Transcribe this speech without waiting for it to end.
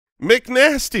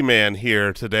McNasty Man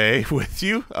here today with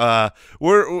you.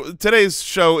 Today's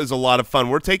show is a lot of fun.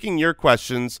 We're taking your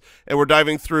questions and we're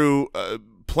diving through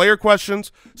player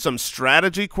questions, some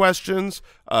strategy questions,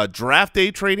 draft day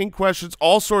trading questions,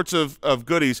 all sorts of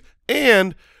goodies,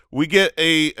 and we get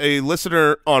a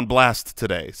listener on blast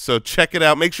today. So check it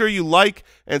out. Make sure you like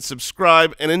and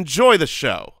subscribe and enjoy the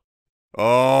show.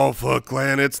 Oh, Foot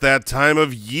Clan, it's that time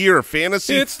of year.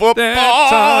 Fantasy football that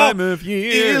time of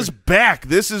year is back.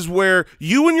 This is where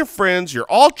you and your friends, you're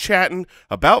all chatting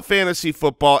about fantasy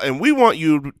football, and we want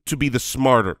you to be the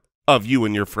smarter of you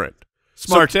and your friend.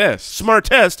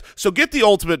 Smartest. So get the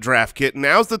Ultimate Draft Kit.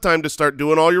 Now's the time to start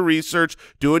doing all your research,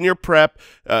 doing your prep.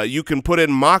 You can put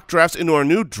in mock drafts into our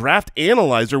new Draft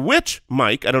Analyzer, which,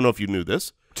 Mike, I don't know if you knew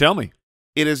this. Tell me.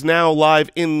 It is now live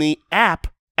in the app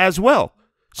as well.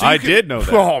 So I did know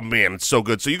that. Oh, man, it's so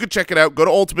good. So you can check it out. Go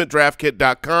to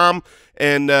ultimatedraftkit.com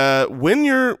and win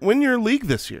your league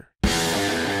this year.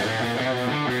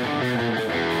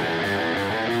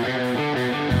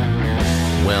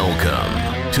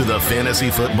 Welcome to the Fantasy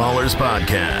Footballers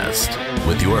Podcast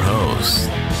with your hosts,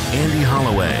 Andy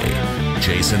Holloway,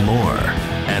 Jason Moore,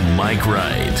 and Mike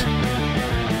Wright.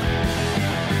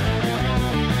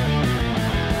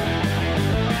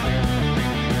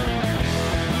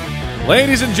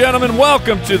 Ladies and gentlemen,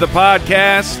 welcome to the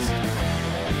podcast.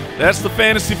 That's the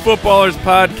Fantasy Footballers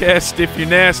Podcast. If you're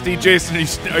nasty, Jason,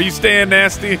 are you staying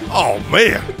nasty? Oh,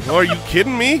 man. Are you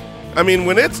kidding me? I mean,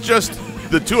 when it's just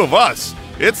the two of us,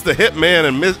 it's the Hitman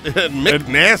and Mick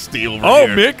Nasty over here. Oh,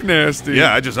 Mick Nasty.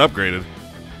 Yeah, I just upgraded.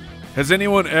 Has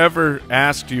anyone ever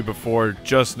asked you before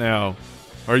just now,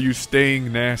 are you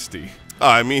staying nasty?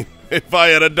 I mean, if I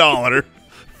had $1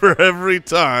 for every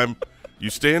time... You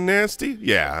staying nasty?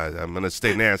 Yeah, I'm going to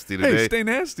stay nasty today. Hey, stay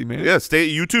nasty, man. Yeah,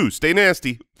 you too. Stay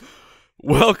nasty.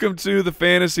 Welcome to the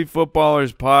Fantasy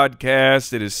Footballers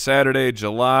Podcast. It is Saturday,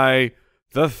 July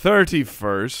the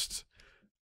 31st.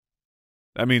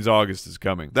 That means August is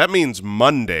coming. That means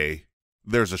Monday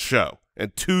there's a show,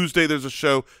 and Tuesday there's a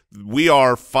show. We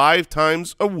are 5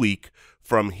 times a week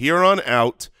from here on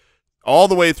out, all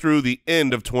the way through the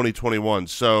end of 2021.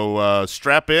 So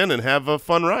strap in and have a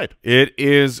fun ride. It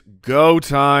is go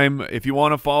time. If you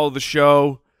want to follow the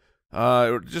show,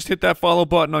 just hit that follow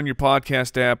button on your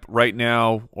podcast app right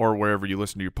now or wherever you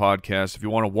listen to your podcast. If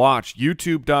you want to watch,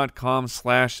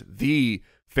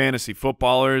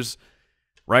 youtube.com/thefantasyfootballers.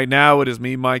 Right now it is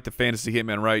me, Mike, the Fantasy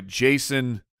Hitman, right?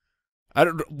 Jason,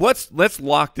 let's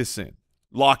lock this in.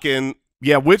 Lock in.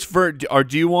 Yeah, do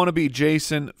you want to be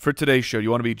Jason for today's show? Do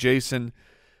you want to be Jason,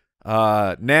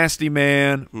 Nasty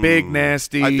Man, Big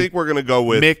Nasty? I think we're gonna go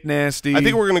with Mick Nasty. I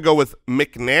think we're gonna go with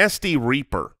McNasty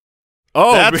Reaper.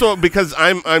 Oh, that's what, because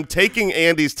I'm taking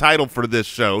Andy's title for this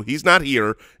show. He's not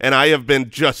here, and I have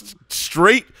been just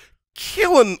straight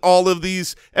killing all of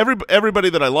these everybody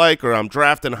that I like, or I'm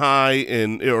drafting high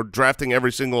or drafting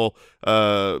every single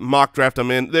mock draft I'm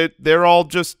in. They're all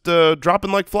just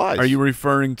dropping like flies. Are you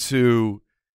referring to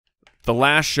the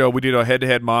last show? We did a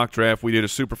head-to-head mock draft. We did a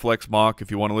Superflex mock. If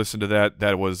you want to listen to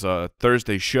that was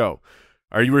Thursday's show.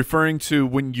 Are you referring to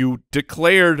when you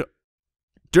declared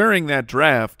during that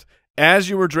draft, as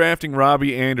you were drafting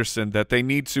Robbie Anderson, that they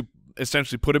need to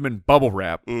essentially put him in bubble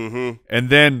wrap, and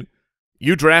then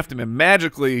you draft him, and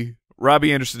magically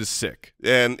Robbie Anderson is sick.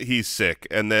 And he's sick.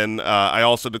 And then I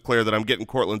also declare that I'm getting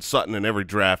Cortland Sutton in every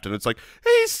draft, and it's like,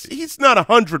 hey, he's not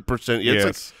 100% yet. Yes.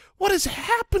 It's like, what is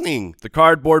happening? The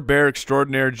cardboard bear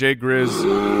extraordinaire, Jay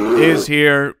Grizz, is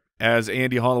here as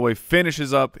Andy Holloway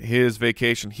finishes up his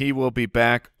vacation. He will be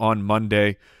back on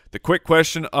Monday. The quick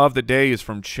question of the day is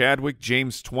from Chadwick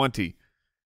James 20.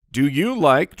 Do you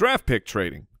like draft pick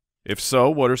trading? If so,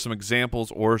 what are some examples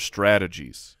or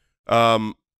strategies?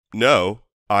 No,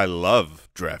 I love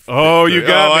draft. Oh, you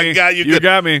got me. I got you. You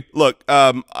got me. Look,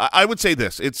 I would say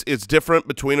this. It's different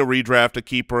between a redraft, a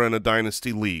keeper, and a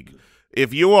dynasty league.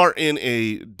 If you are in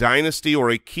a dynasty or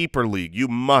a keeper league, you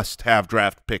must have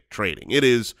draft pick trading. It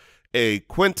is a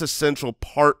quintessential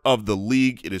part of the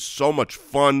league. It is so much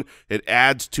fun. It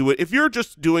adds to it. If you're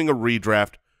just doing a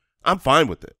redraft, I'm fine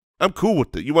with it. I'm cool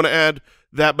with it. You want to add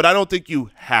that, but I don't think you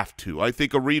have to. I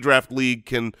think a redraft league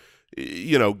can,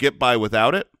 get by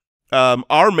without it.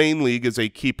 Our main league is a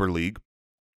keeper league.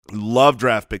 Love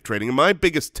draft pick trading. And my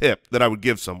biggest tip that I would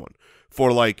give someone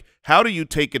for, like, how do you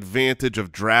take advantage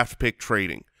of draft pick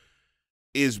trading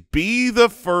is be the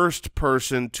first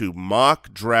person to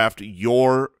mock draft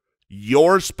your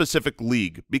specific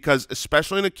league, because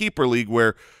especially in a keeper league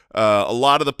where a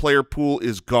lot of the player pool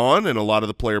is gone and a lot of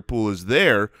the player pool is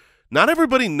there, not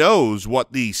everybody knows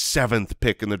what the 7th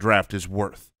pick in the draft is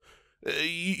worth.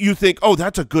 you think, oh,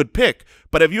 that's a good pick.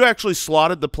 But have you actually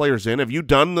slotted the players in? Have you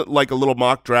done like a little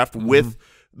mock draft with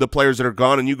the players that are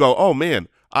gone, and you go, oh, man,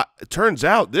 it turns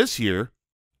out this year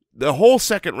the whole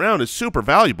second round is super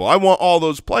valuable. I want all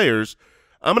those players.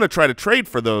 I'm going to try to trade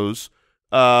for those.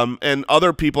 And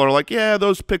other people are like, yeah,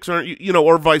 those picks aren't,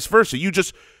 or vice versa.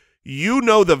 You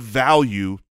know the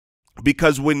value,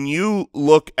 because when you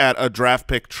look at a draft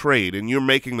pick trade and you're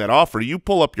making that offer, you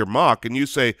pull up your mock and you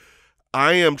say,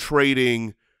 I am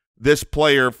trading this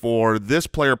player for this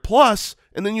player plus,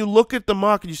 and then you look at the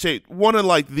mock and you say, one of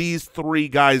like these three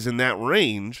guys in that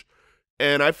range,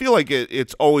 and I feel like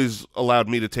it's always allowed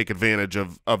me to take advantage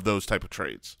of those type of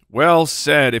trades. Well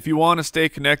said. If you want to stay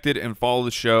connected and follow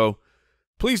the show,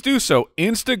 please do so.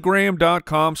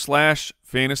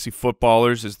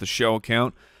 Instagram.com/fantasyfootballers is the show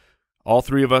account. All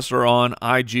three of us are on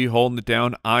IG holding it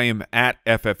down. I am at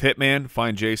FFHitman.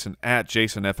 Find Jason at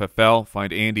JasonFFL.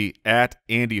 Find Andy at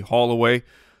Andy Holloway.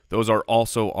 Those are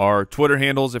also our Twitter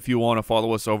handles if you want to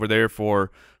follow us over there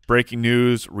for breaking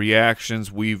news,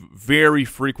 reactions. We very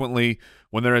frequently,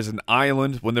 when there is an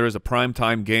island, when there is a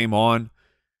primetime game on,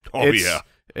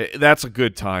 that's a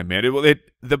good time, man.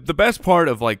 The best part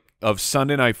of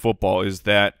Sunday Night Football is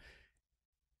that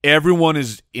everyone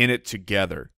is in it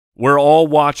together. We're all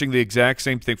watching the exact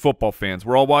same thing, football fans.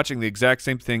 We're all watching the exact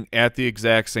same thing at the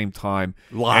exact same time,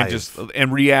 live,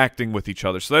 and reacting with each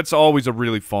other. So that's always a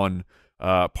really fun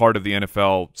part of the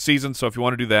NFL season. So if you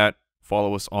want to do that,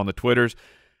 follow us on the Twitters.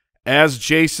 As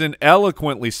Jason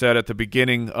eloquently said at the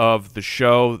beginning of the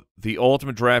show, the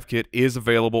Ultimate Draft Kit is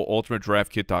available,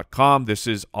 ultimatedraftkit.com. This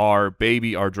is our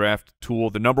baby, our draft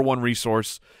tool, the #1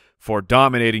 resource for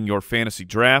dominating your fantasy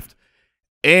draft.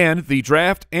 And the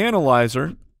Draft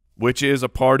Analyzer, which is a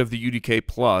part of the UDK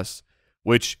Plus,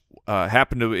 which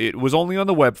it was only on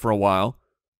the web for a while,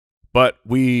 but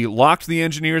we locked the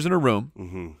engineers in a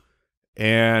room,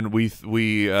 and we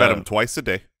fed them twice a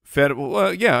day.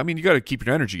 Yeah, I mean, you got to keep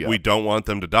your energy up. We don't want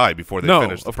them to die before they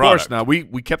finish the product. No, of course not.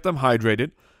 We kept them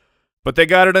hydrated, but they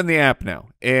got it in the app now,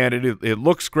 and it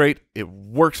looks great. It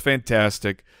works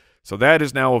fantastic. So that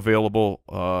is now available.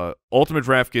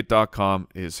 UltimateDraftKit.com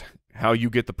is how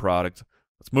you get the product.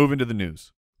 Let's move into the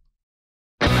news.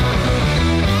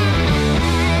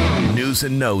 News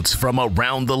and notes from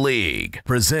around the league,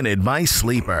 presented by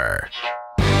Sleeper.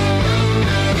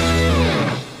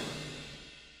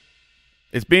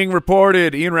 It's being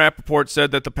reported, Ian Rappaport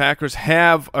said that the Packers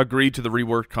have agreed to the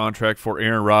reworked contract for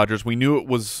Aaron Rodgers. We knew it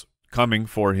was coming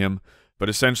for him, but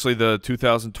essentially the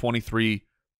 2023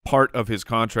 part of his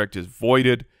contract is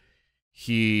voided.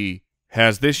 He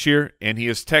has this year, and he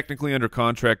is technically under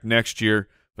contract next year,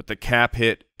 but the cap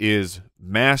hit is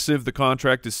massive. The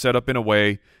contract is set up in a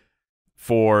way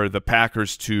for the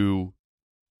Packers to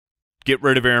get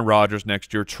rid of Aaron Rodgers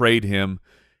next year, trade him,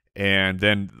 and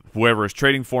then whoever is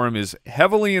trading for him is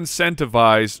heavily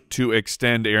incentivized to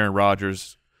extend Aaron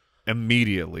Rodgers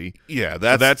immediately. Yeah,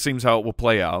 so that seems how it will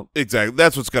play out. Exactly.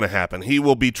 That's what's going to happen. He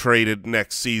will be traded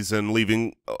next season,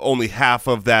 leaving only half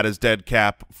of that as dead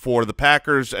cap for the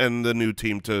Packers and the new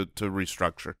team to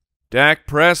restructure. Dak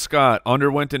Prescott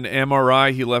underwent an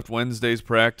MRI. He left Wednesday's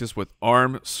practice with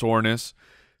arm soreness,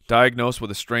 diagnosed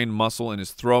with a strained muscle in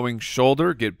his throwing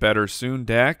shoulder. Get better soon,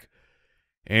 Dak.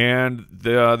 And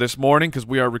this morning, because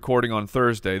we are recording on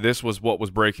Thursday, this was what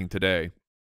was breaking today.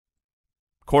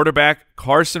 Quarterback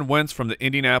Carson Wentz from the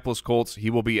Indianapolis Colts, he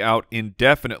will be out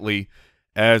indefinitely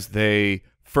as they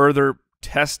further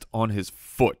test on his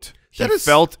foot. He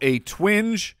felt a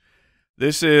twinge.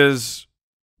 This is...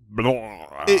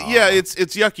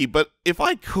 it's yucky, but if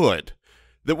I could...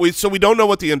 So we don't know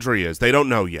what the injury is. They don't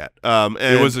know yet. And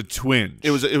it was a twinge.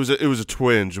 It was a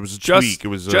twinge. It was a tweak. It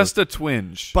was just a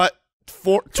twinge. But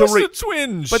a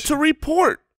twinge. But to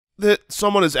report that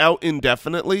someone is out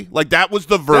indefinitely, like that was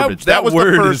the verbiage. That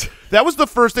was the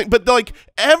first thing. But like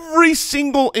every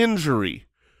single injury,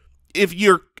 if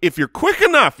you're quick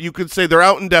enough, you could say they're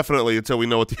out indefinitely until we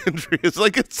know what the injury is.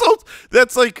 Like I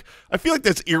feel like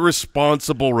that's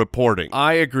irresponsible reporting.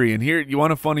 I agree. And here, you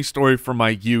want a funny story from my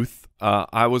youth?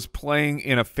 I was playing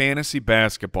in a fantasy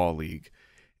basketball league,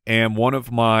 and one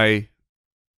of my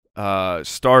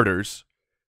starters,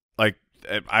 like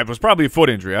I was probably a foot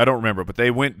injury, I don't remember, but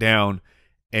they went down,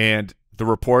 and the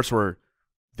reports were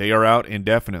they are out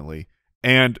indefinitely.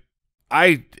 And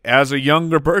I, as a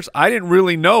younger person, I didn't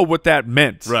really know what that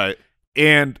meant. Right.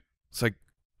 And it's like,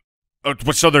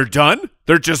 so they're done?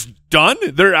 They're just done?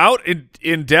 They're out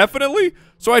indefinitely?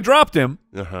 So I dropped him.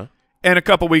 Uh-huh. And a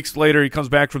couple weeks later, he comes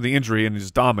back from the injury and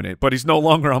is dominant. But he's no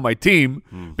longer on my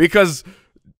team because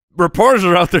reporters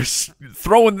are out there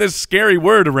throwing this scary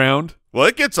word around. Well,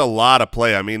 it gets a lot of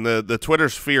play. I mean, the Twitter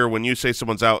sphere, when you say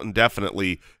someone's out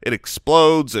indefinitely, it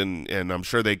explodes, and I'm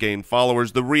sure they gain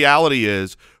followers. The reality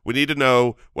is we need to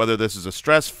know whether this is a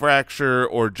stress fracture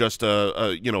or just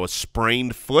a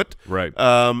sprained foot. Right.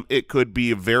 It could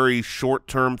be a very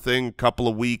short-term thing, a couple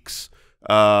of weeks.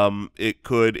 It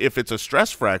could, if it's a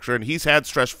stress fracture, and he's had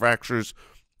stress fractures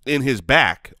in his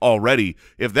back already.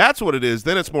 If that's what it is,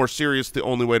 then it's more serious. The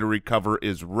only way to recover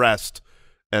is rest.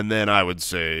 And then I would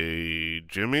say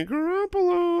Jimmy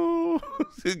Garoppolo.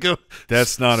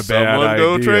 That's not a bad idea. Someone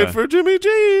go trade for Jimmy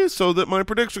G so that my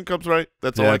prediction comes right.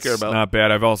 That's all I care about. Not bad.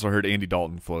 I've also heard Andy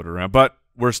Dalton float around, but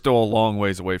we're still a long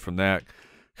ways away from that.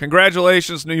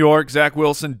 Congratulations, New York. Zach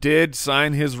Wilson did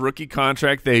sign his rookie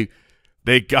contract. They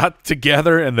got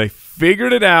together and they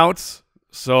figured it out.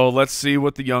 So let's see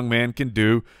what the young man can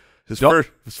do. His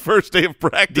first day of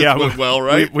practice went well,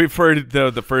 right? We've heard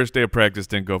the first day of practice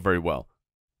didn't go very well.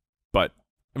 But,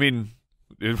 I mean,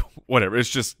 whatever. It's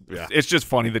just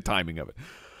funny, the timing of it.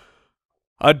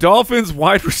 A Dolphins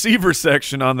wide receiver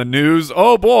section on the news.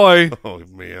 Oh, boy. Oh,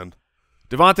 man.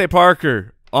 Devontae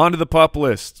Parker onto the PUP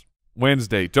list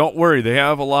Wednesday. Don't worry. They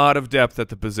have a lot of depth at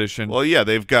the position. Well, yeah,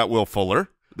 they've got Will Fuller.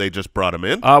 They just brought him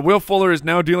in. Will Fuller is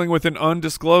now dealing with an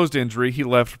undisclosed injury. He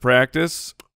left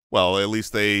practice. Well, at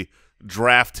least they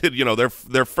drafted,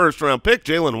 their first-round pick,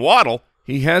 Jalen Waddle.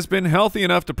 He has been healthy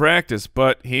enough to practice,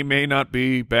 but he may not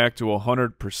be back to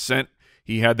 100%.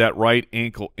 He had that right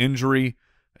ankle injury.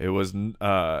 It was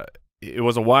a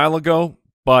while ago,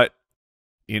 but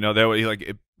that was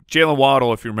Jalen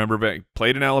Waddle, if you remember,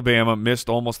 played in Alabama, missed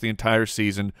almost the entire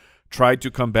season, tried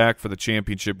to come back for the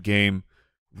championship game,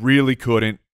 really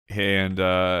couldn't, and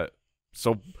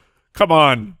so come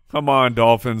on,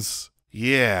 Dolphins.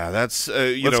 Yeah, that's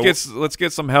let's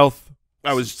get some health.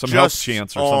 I was some just health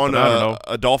chance or on something. I don't know.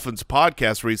 A Dolphins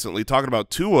podcast recently talking about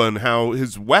Tua and how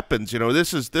his weapons.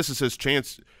 This is his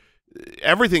chance.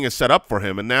 Everything is set up for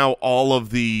him, and now all of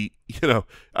the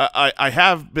I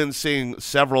have been seeing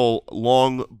several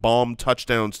long bomb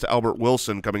touchdowns to Albert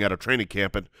Wilson coming out of training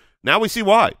camp, and now we see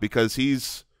why, because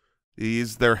he's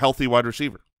their healthy wide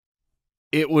receiver.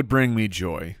 It would bring me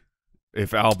joy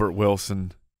if Albert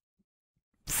Wilson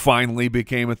finally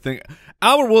became a thing.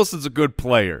 Albert Wilson's a good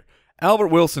player. Albert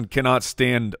Wilson cannot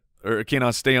stay on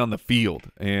the field,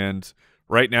 and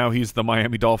right now he's the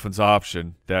Miami Dolphins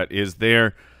option that is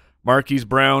there. Marquise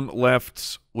Brown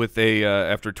left with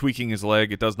after tweaking his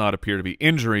leg. It does not appear to be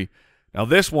injury. Now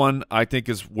this one I think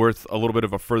is worth a little bit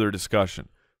of a further discussion.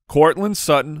 Courtland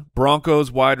Sutton,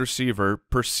 Broncos wide receiver,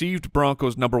 perceived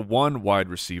Broncos #1 wide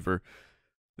receiver.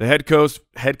 The head coach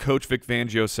Vic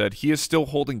Fangio said he is still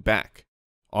holding back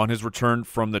on his return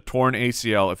from the torn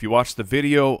ACL. If you watch the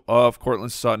video of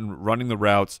Courtland Sutton running the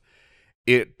routes,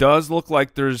 it does look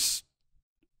like there's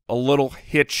a little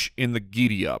hitch in the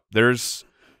giddy-up. There's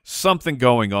something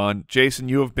going on. Jason,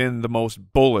 you have been the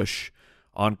most bullish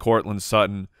on Courtland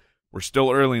Sutton. We're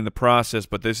still early in the process,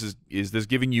 but is this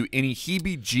giving you any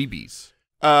heebie-jeebies?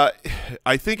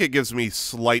 I think it gives me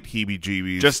slight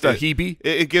heebie-jeebies. Just a heebie?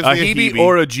 It gives me a heebie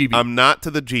or a jeebie? I'm not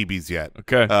to the jeebies yet.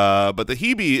 Okay. But the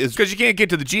heebie is because you can't get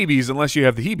to the jeebies unless you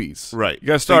have the heebies. Right. You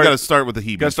got to start with the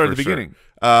heebies. You got to start at the beginning.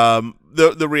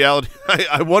 The reality,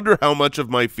 I wonder how much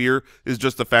of my fear is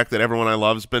just the fact that everyone I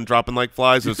love has been dropping like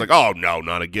flies. And it's like, oh no,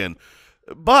 not again.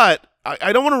 But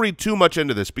I don't want to read too much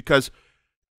into this because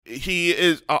he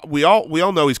is. We all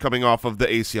know he's coming off of the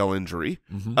ACL injury,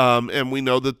 and we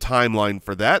know the timeline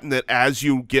for that, and that as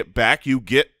you get back, you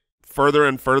get further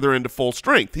and further into full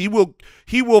strength. He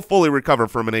will fully recover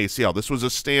from an ACL. This was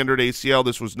a standard ACL.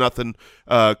 This was nothing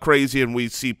crazy, and we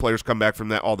see players come back from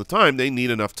that all the time. They need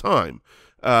enough time.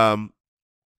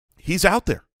 He's out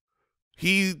there.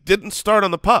 He didn't start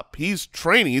on the PUP. He's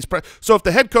training. So if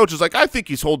the head coach is like, I think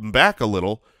he's holding back a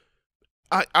little,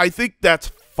 I think that's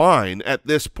fine at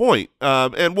this point.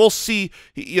 And we'll see.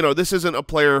 This isn't a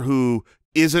player who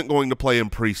isn't going to play in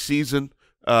preseason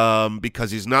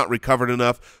because he's not recovered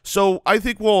enough. So I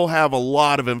think we'll have a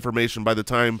lot of information by the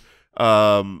time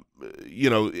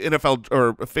NFL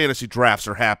or fantasy drafts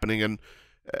are happening. And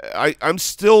I'm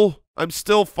still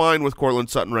fine with Courtland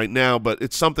Sutton right now, but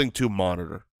it's something to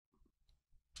monitor.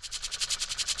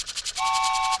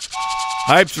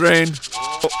 Hype train.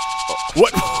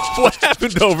 What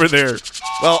happened over there?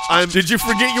 Well, Did you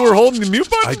forget you were holding the mute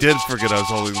button? I did forget I was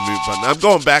holding the mute button. I'm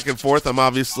going back and forth. I'm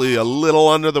obviously a little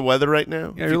under the weather right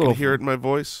now. Yeah, you can hear it in my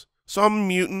voice. So I'm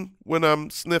muting when I'm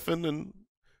sniffing and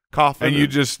coughing.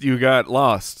 And you got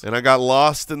lost. And I got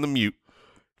lost in the mute.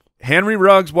 Henry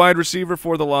Ruggs, wide receiver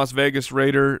for the Las Vegas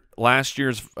Raider, last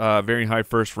year's very high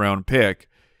first-round pick,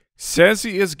 Says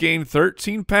he has gained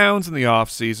 13 pounds in the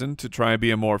offseason to try and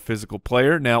be a more physical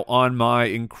player. Now, on my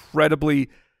incredibly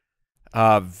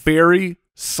very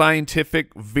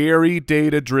scientific, very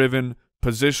data-driven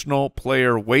positional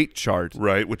player weight chart.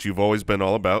 Right, which you've always been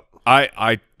all about.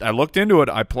 I looked into it.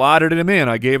 I plotted him in.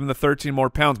 I gave him the 13 more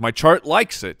pounds. My chart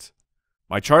likes it.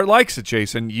 My chart likes it,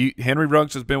 Jason. Henry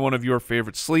Ruggs has been one of your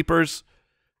favorite sleepers,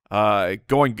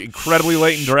 going incredibly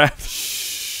late in drafts.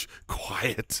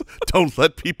 Quiet. Don't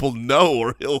let people know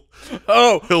or he'll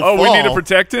fall. We need to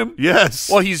protect him? Yes.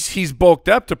 Well, he's bulked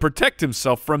up to protect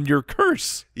himself from your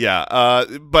curse. Yeah,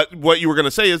 but what you were going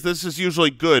to say is this is usually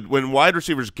good. When wide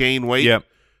receivers gain weight, yep.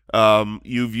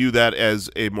 You view that as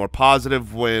a more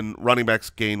positive. When running backs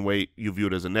gain weight, you view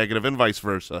it as a negative, and vice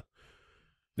versa.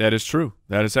 That is true.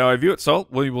 That is how I view it. So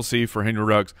we will see for Henry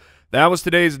Ruggs. That was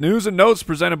today's news and notes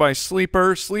presented by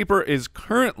Sleeper. Sleeper is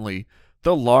currently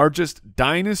the largest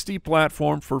dynasty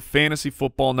platform for fantasy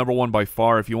football, #1 by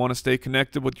far. If you want to stay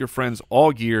connected with your friends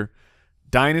all year,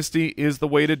 Dynasty is the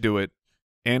way to do it,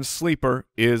 and Sleeper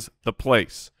is the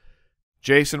place.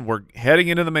 Jason, we're heading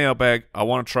into the mailbag. I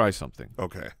want to try something.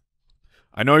 Okay.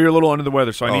 I know you're a little under the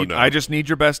weather, so no. I just need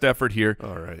your best effort here.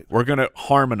 All right. We're gonna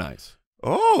harmonize.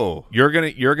 Oh. You're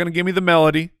gonna give me the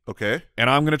melody. Okay. And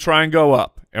I'm gonna try and go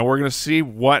up, and we're gonna see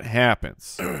what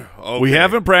happens. Okay. We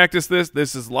haven't practiced this.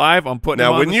 This is live. I'm putting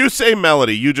now. When you say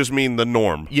melody, you just mean the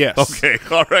norm. Yes. Okay.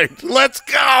 All right. Let's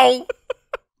go.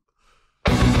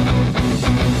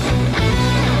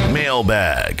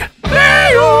 Mailbag.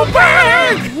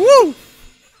 Mailbag. Woo!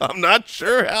 I'm not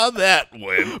sure how that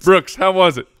went. Brooks, how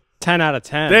was it? 10 out of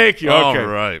 10. Thank you. Okay. All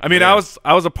right. I mean, yeah.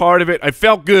 I was a part of it. I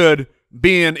felt good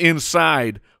being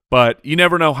inside, but you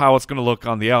never know how it's going to look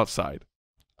on the outside.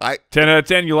 10 out of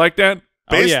 10. You like that?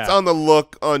 Based on the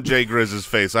look on Jay Grizz's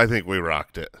face, I think we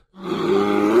rocked it.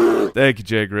 Thank you,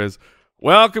 Jay Grizz.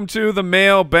 Welcome to the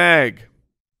mailbag.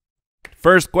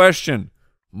 First question.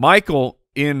 Michael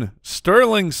in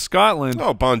Stirling, Scotland.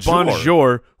 Oh, bonjour.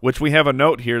 Bonjour, which we have a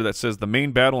note here that says the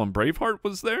main battle in Braveheart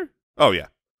was there. Oh, yeah.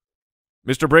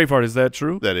 Mr. Braveheart, is that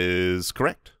true? That is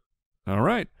correct. All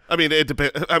right. I mean, it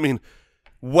depends. I mean,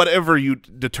 whatever you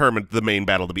determined the main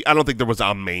battle to be. I don't think there was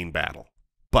a main battle,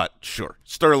 but sure.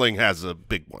 Sterling has a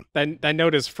big one. That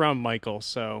note is from Michael,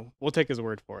 so we'll take his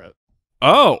word for it.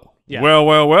 Oh, yeah.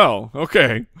 Well.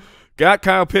 Okay. Got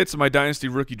Kyle Pitts in my Dynasty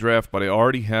rookie draft, but I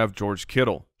already have George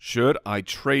Kittle. Should I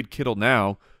trade Kittle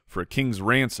now for a king's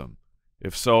ransom?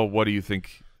 If so, what do you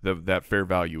think that fair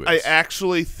value is? I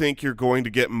actually think you're going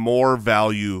to get more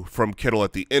value from Kittle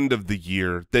at the end of the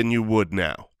year than you would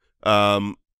now.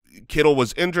 Kittle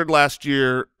was injured last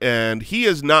year, and he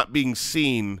is not being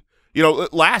seen. You know,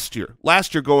 last year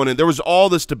going in, there was all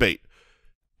this debate.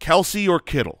 Kelsey or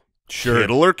Kittle? Sure.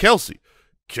 Kittle or Kelsey?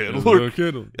 Kittle or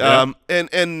Kittle. Yeah.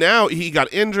 And now he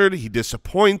got injured. He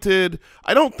disappointed.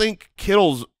 I don't think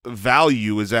Kittle's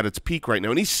value is at its peak right now,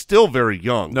 and he's still very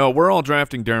young. No, we're all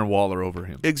drafting Darren Waller over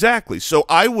him. Exactly. So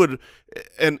I would,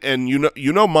 and you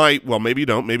know well, maybe you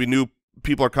don't. Maybe new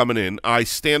people are coming in. I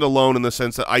stand alone in the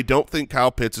sense that I don't think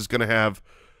Kyle Pitts is going to have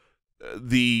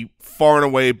the far and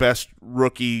away best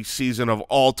rookie season of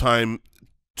all time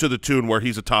to the tune where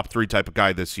he's a top 3 type of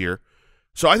guy this year.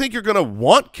 So I think you're going to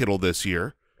want Kittle this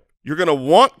year. You're going to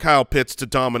want Kyle Pitts to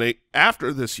dominate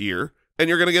after this year, and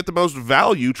you're going to get the most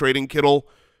value trading Kittle,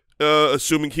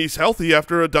 assuming he's healthy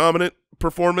after a dominant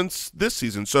performance this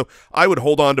season. So I would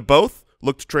hold on to both,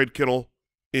 look to trade Kittle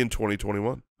in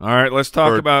 2021. All right, let's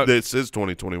talk about – this is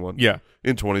 2021. Yeah.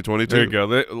 In 2022. There you go.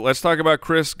 Let's talk about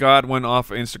Chris Godwin off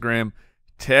Instagram.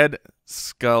 Ted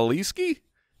Skaliski?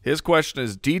 His question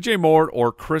is DJ Moore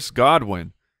or Chris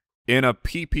Godwin in a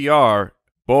PPR –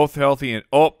 both healthy and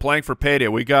playing for payday.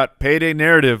 We got payday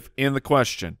narrative in the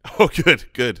question. Oh,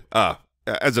 good.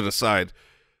 As an aside,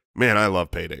 man, I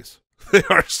love paydays. They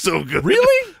are so good.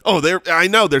 Really? Oh, I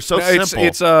know they're so simple.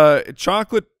 It's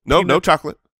chocolate. No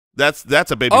chocolate. That's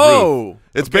a Baby Ruth.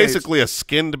 It's basically a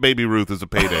skinned Baby Ruth as a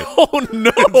payday. Oh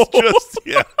no!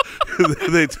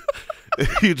 It's just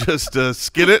you just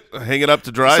skin it, hang it up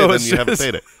to dry, and then you have a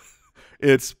payday.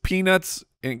 It's peanuts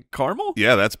and caramel?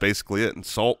 Yeah, that's basically it. And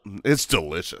salt. It's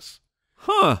delicious.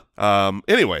 Huh.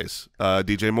 Anyways,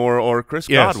 DJ Moore or Chris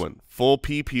Godwin. Full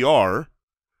PPR.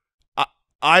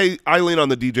 I lean on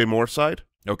the DJ Moore side.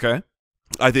 Okay.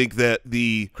 I think that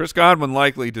the Chris Godwin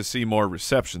likely to see more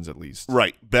receptions at least.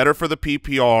 Right. Better for the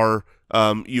PPR.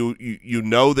 You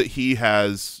know that he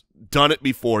has done it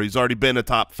before. He's already been a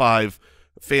top 5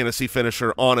 fantasy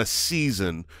finisher on a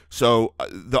season. So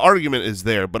the argument is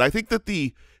there. But I think that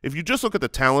if you just look at the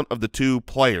talent of the two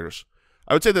players,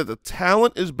 I would say that the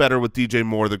talent is better with DJ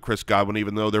Moore than Chris Godwin,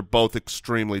 even though they're both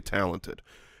extremely talented.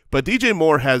 But DJ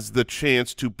Moore has the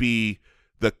chance to be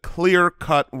the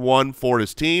clear-cut one for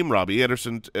his team. Robbie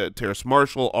Anderson, Terrace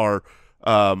Marshall are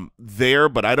there,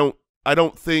 but I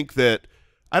don't think that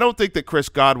Chris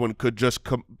Godwin could just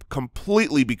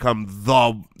completely become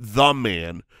the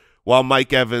man, while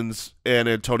Mike Evans and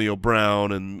Antonio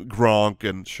Brown and Gronk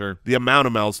and the amount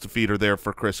of mouths to feed are there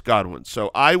for Chris Godwin. So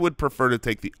I would prefer to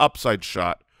take the upside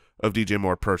shot of DJ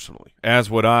Moore personally. As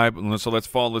would I. So let's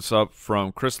follow this up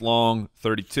from Chris Long,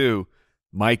 32.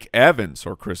 Mike Evans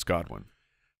or Chris Godwin?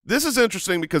 This is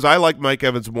interesting because I like Mike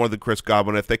Evans more than Chris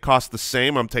Godwin. If they cost the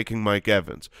same, I'm taking Mike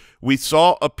Evans. We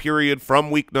saw a period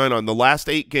from Week 9 on the last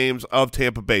 8 games of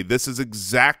Tampa Bay. This is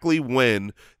exactly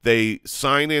when they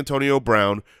signed Antonio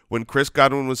Brown, when Chris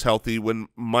Godwin was healthy, when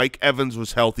Mike Evans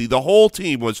was healthy. The whole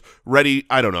team was ready,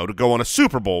 I don't know, to go on a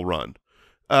Super Bowl run.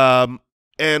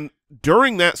 And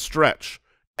during that stretch,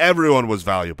 everyone was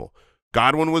valuable.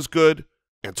 Godwin was good.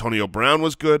 Antonio Brown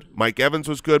was good. Mike Evans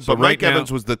was good. So but Mike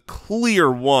Evans was the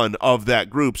clear one of that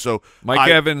group. So Mike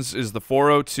Evans is the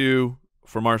 402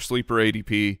 from our sleeper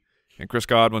ADP, and Chris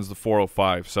Godwin's the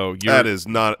 405. So that is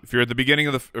not. If you're at the beginning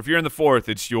of if you're in the 4th,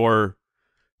 it's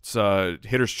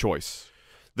hitter's choice.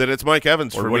 Then it's Mike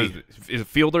Evans for me. Is it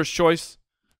fielder's choice?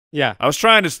 Yeah. I was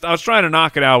trying to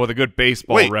knock it out with a good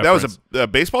baseball reference. That was a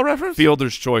baseball reference?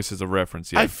 Fielder's choice is a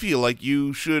reference, yeah. I feel like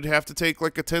you should have to take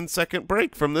like a 10-second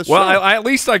break from this Well, show. at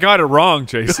least I got it wrong,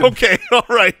 Jason. Okay, all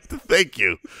right. Thank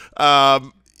you.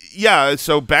 Yeah,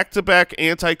 so back-to-back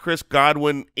anti-Chris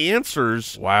Godwin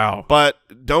answers. Wow. But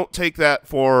don't take that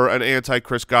for an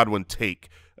anti-Chris Godwin take.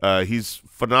 He's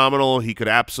phenomenal. He could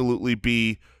absolutely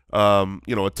be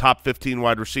a top 15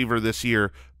 wide receiver this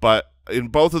year, but in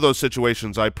both of those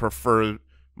situations, I prefer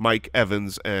Mike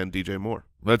Evans and DJ Moore.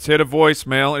 Let's hit a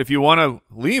voicemail. If you want to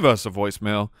leave us a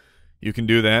voicemail, you can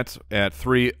do that at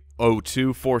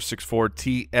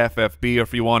 302-464-TFFB. Or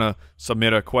if you want to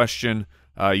submit a question,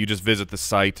 you just visit the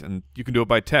site, and you can do it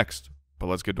by text. But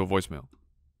let's get to a voicemail.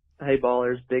 Hey,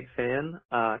 Ballers, big fan.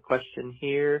 Question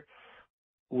here.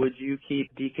 Would you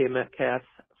keep DK Metcalf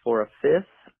for a 5th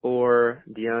or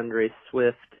DeAndre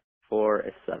Swift for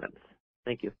a 7th?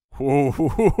 Thank you.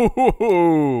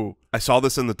 Ooh. I saw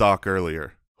this in the doc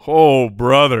earlier. Oh,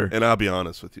 brother. And I'll be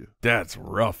honest with you. That's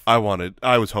rough. I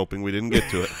was hoping we didn't get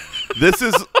to it. This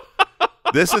is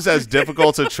as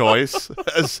difficult a choice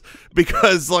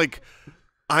because like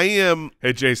I am.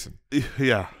 Hey, Jason.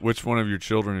 Yeah. Which one of your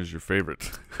children is your favorite?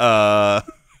 Are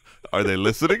they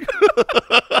listening?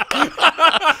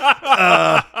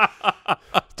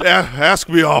 Ask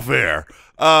me off air.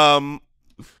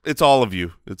 It's all of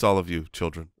you. It's all of you,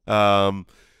 children. So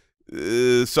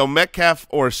Metcalf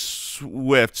or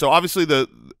Swift. So obviously the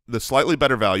slightly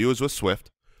better value is with Swift.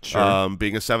 Sure.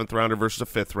 Being a 7th rounder versus a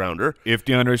 5th rounder. If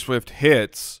DeAndre Swift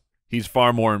hits, he's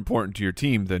far more important to your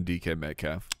team than DK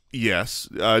Metcalf. Yes.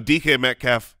 DK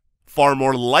Metcalf far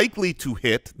more likely to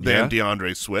hit than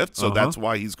DeAndre Swift, so that's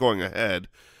why he's going ahead.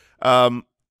 I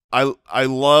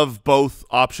love both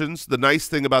options. The nice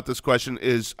thing about this question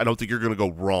is I don't think you're going to go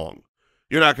wrong.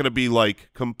 You're not going to be like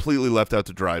completely left out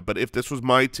to dry. But if this was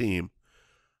my team,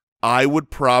 I would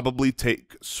probably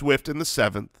take Swift in the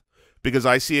 7th because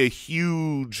I see a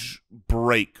huge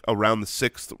break around the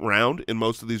 6th round in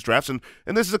most of these drafts. And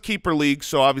this is a keeper league,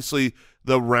 so obviously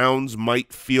the rounds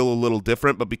might feel a little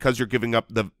different. But because you're giving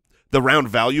up the round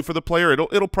value for the player,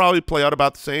 it'll probably play out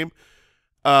about the same.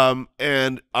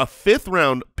 And a 5th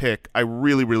round pick I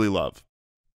really, really love.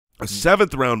 A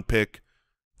 7th round pick,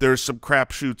 there's some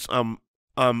crapshoots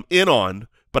I'm in on,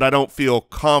 but I don't feel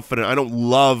confident. I don't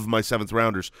love my 7th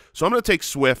rounders. So I'm going to take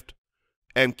Swift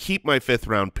and keep my 5th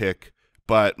round pick.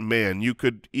 But man, you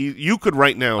could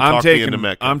right now talk me into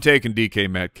Metcalf. I'm taking DK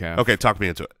Metcalf. Okay, talk me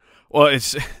into it. Well,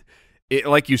 it's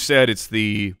like you said, it's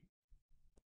the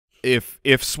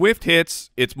if Swift hits,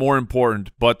 it's more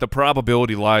important, but the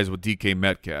probability lies with DK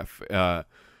Metcalf.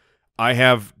 I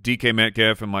have DK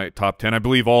Metcalf in my top 10. I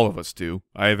believe all of us do.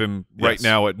 I have him right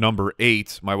now at number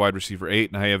 8, my wide receiver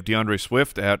 8, and I have DeAndre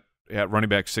Swift at running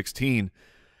back 16.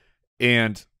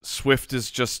 And Swift is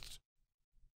just,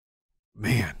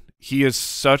 man, he is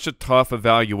such a tough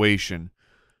evaluation.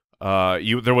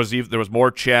 There was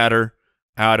more chatter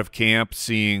out of camp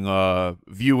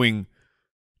viewing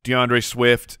DeAndre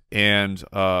Swift and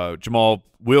Jamal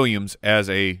Williams as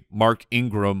a Mark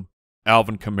Ingram,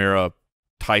 Alvin Kamara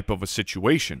type of a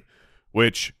situation,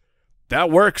 which that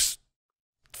works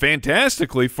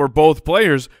fantastically for both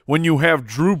players when you have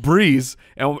Drew Brees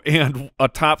and a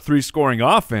top 3 scoring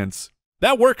offense.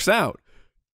 That works out.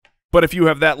 But if you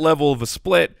have that level of a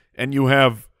split and you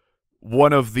have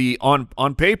one of the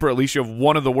on paper, at least you have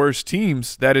one of the worst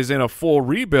teams that is in a full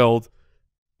rebuild,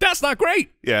 That's not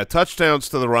great. Yeah, touchdowns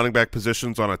to the running back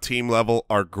positions on a team level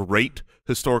are great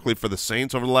historically for the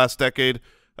Saints over the last decade.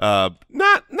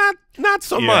 Not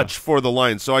so much for the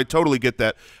Lions. So I totally get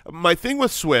that. My thing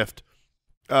with Swift,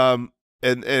 and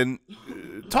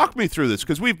talk me through this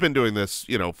because we've been doing this,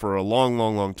 for a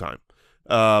long time.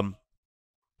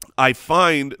 I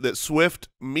find that Swift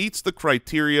meets the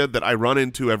criteria that I run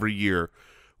into every year,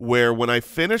 where when I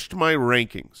finished my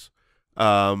rankings,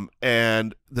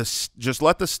 and just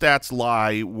let the stats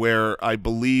lie, where I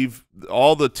believe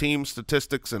all the team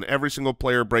statistics and every single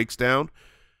player breaks down.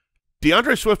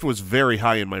 DeAndre Swift was very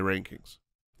high in my rankings.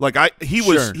 Like he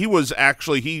was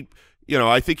actually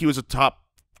I think he was a top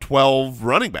 12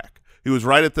 running back. He was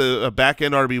right at the back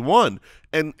end RB1.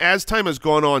 And as time has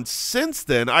gone on since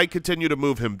then, I continue to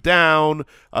move him down,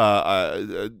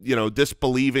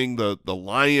 disbelieving the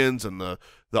Lions and the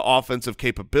offensive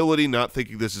capability, not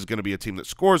thinking this is going to be a team that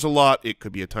scores a lot. It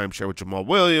could be a timeshare with Jamal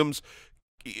Williams,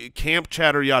 camp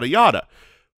chatter, yada, yada.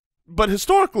 But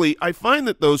historically, I find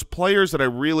that those players that I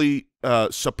really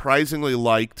surprisingly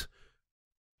liked,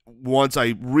 once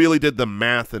I really did the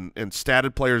math and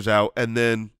statted players out and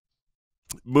then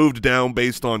moved down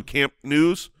based on camp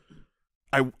news,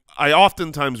 I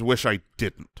oftentimes wish I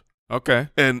didn't. Okay.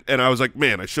 And I was like,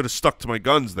 man, I should have stuck to my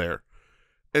guns there.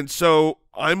 And so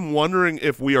I'm wondering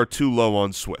if we are too low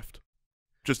on Swift,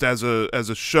 just as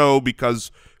a show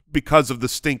because of the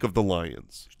stink of the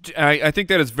Lions. I think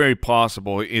that is very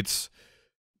possible.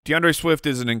 DeAndre Swift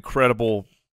is an incredible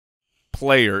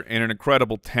player and an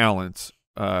incredible talent,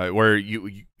 where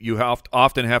you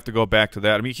often have to go back to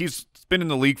that. I mean, he's been in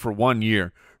the league for 1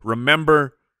 year.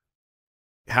 Remember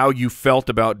how you felt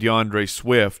about DeAndre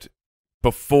Swift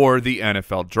before the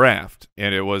NFL draft,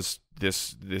 and it was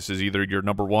this is either your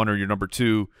number 1 or your number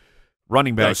 2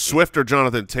 running back. Swift or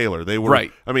Jonathan Taylor. They were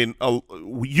right. I mean,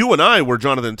 you and I were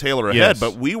Jonathan Taylor ahead, yes,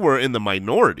 but we were in the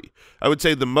minority. I would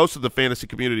say most of the fantasy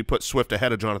community put Swift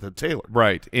ahead of Jonathan Taylor.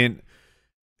 Right. And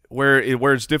where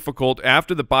it's difficult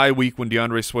after the bye week when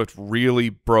DeAndre Swift really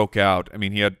broke out. I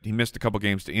mean, he missed a couple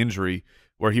games to injury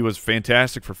where he was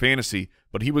fantastic for fantasy,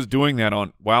 but he was doing that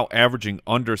while averaging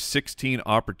under 16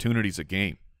 opportunities a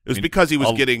game. It was because he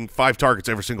was getting 5 targets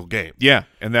every single game. Yeah,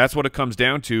 and that's what it comes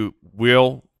down to.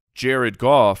 Will Jared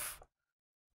Goff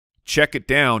check it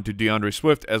down to DeAndre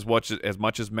Swift as much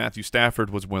as Matthew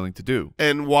Stafford was willing to do?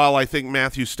 And while I think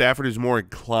Matthew Stafford is more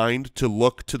inclined to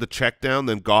look to the check down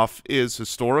than Goff is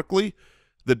historically,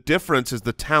 the difference is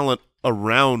the talent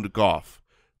around Goff.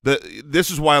 This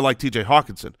is why I like T.J.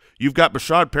 Hockenson. You've got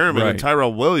Bashad Perriman and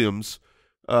Tyrell Williams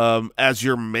as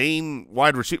your main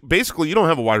wide receiver. Basically, you don't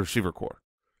have a wide receiver core.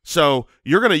 So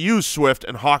you're going to use Swift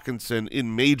and Hockenson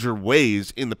in major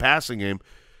ways in the passing game.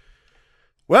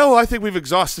 Well, I think we've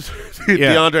exhausted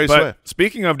DeAndre Swift.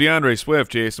 Speaking of DeAndre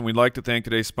Swift, Jason, we'd like to thank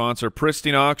today's sponsor,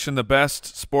 Pristine Auction, the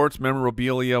best sports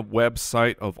memorabilia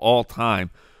website of all time.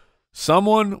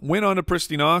 Someone went on a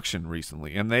Pristine Auction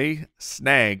recently, and they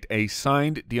snagged a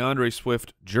signed DeAndre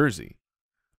Swift jersey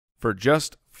for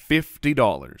just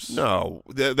 $50. No,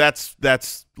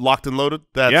 that's locked and loaded.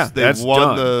 That's won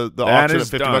done. the that auction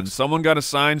is at $50. Done. Someone got a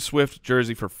signed Swift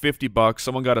jersey for $50.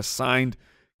 Someone got a signed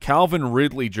Calvin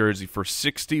Ridley jersey for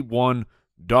 $61.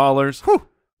 Whew.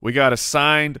 We got a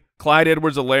signed Clyde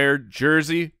Edwards-Helaire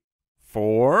jersey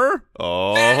for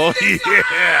yeah.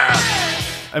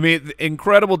 I mean,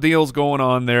 incredible deals going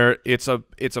on there. It's a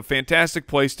fantastic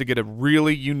place to get a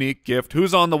really unique gift.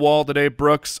 Who's on the wall today,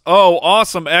 Brooks? Oh,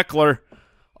 awesome Eckler.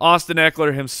 Austin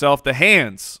Eckler himself. The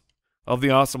hands of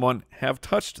the awesome one have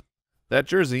touched that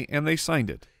jersey, and they signed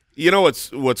it. You know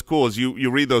what's cool is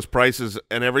you read those prices,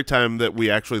 and every time that we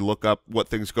actually look up what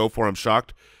things go for, I'm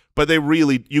shocked. But they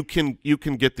really you can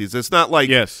get these. It's not like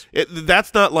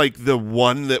that's not like the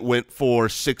one that went for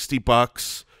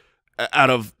 $60 out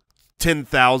of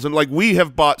 10,000. Like, we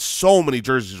have bought so many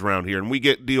jerseys around here, and we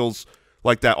get deals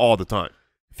like that all the time.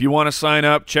 If you want to sign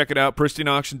up, check it out,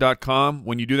 pristineauction.com.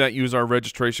 When you do that, use our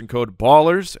registration code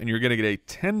BALLERS, and you're going to get a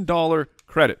 $10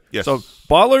 credit. Yes. So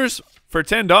BALLERS for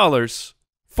 $10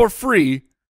 for free,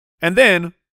 and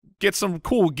then get some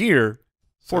cool gear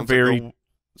for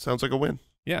sounds like a win.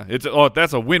 Yeah,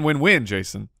 that's a win-win-win,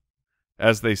 Jason,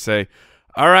 as they say.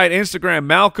 All right, Instagram,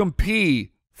 Malcolm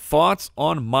P. Thoughts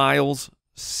on Miles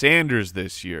Sanders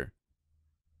this year?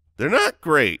 They're not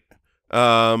great.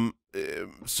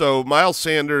 So Miles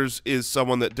Sanders is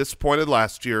someone that disappointed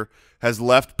last year, has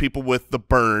left people with the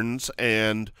burns,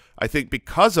 and I think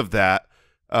because of that,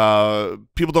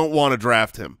 people don't want to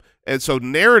draft him. And so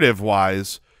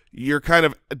narrative-wise, you're kind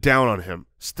of down on him.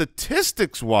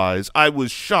 Statistics-wise, I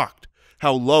was shocked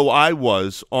how low I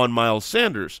was on Miles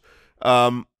Sanders.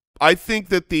 I think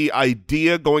that the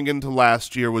idea going into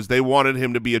last year was they wanted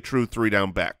him to be a true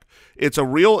 3-down back. It's a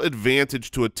real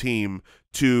advantage to a team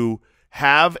to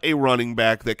have a running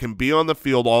back that can be on the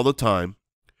field all the time.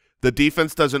 The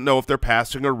defense doesn't know if they're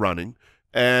passing or running,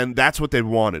 and that's what they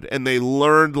wanted. And they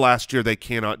learned last year they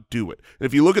cannot do it. And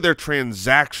if you look at their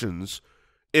transactions,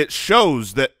 it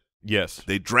shows that yes,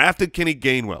 they drafted Kenny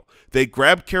Gainwell. They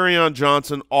grabbed Kerryon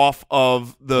Johnson off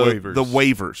of the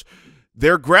waivers.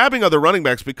 They're grabbing other running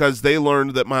backs because they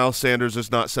learned that Miles Sanders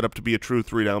is not set up to be a true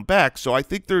 3-down back. So I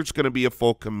think there's going to be a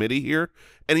full committee here,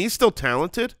 and he's still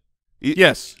talented.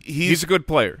 Yes, he's a good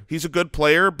player. He's a good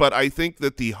player, but I think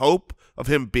that the hope of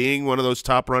him being one of those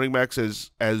top running backs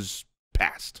has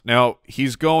passed. Now,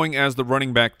 he's going as the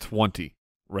running back 20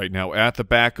 right now at the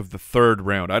back of the 3rd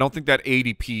round. I don't think that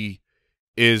ADP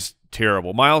is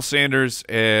terrible. Miles Sanders,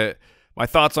 my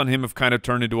thoughts on him have kind of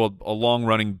turned into a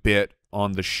long-running bit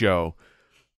on the show,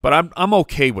 but I'm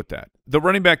okay with that. The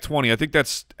running back 20, I think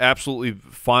that's absolutely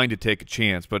fine to take a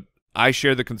chance, but I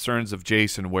share the concerns of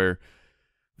Jason where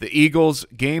the Eagles,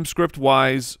 game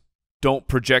script-wise, don't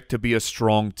project to be a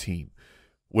strong team,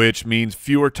 which means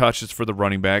fewer touches for the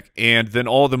running back, and then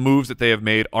all the moves that they have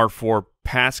made are for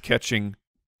pass-catching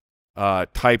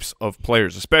types of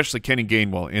players, especially Kenny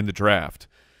Gainwell in the draft.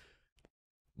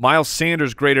 Miles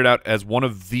Sanders graded out as one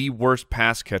of the worst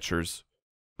pass catchers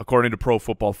according to Pro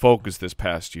Football Focus this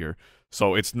past year.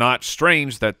 So it's not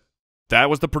strange that that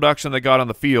was the production they got on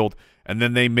the field, and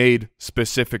then they made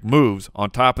specific moves.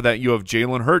 On top of that, you have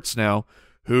Jalen Hurts now,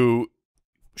 who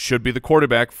should be the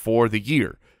quarterback for the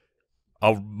year.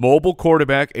 A mobile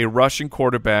quarterback, a rushing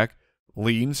quarterback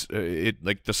leans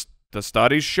like the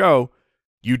studies show,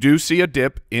 you do see a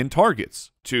dip in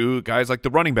targets to guys like the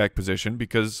running back position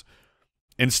because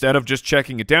instead of just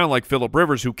checking it down like Phillip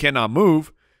Rivers, who cannot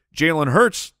move, Jalen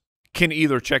Hurts can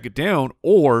either check it down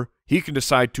or he can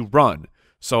decide to run.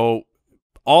 So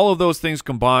all of those things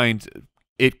combined,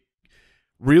 it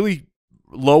really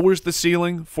lowers the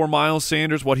ceiling for Miles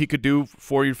Sanders, what he could do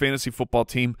for your fantasy football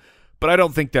team. But I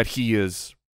don't think that he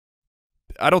is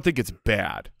 – I don't think it's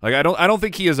bad. Like I don't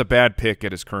think he is a bad pick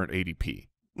at his current ADP.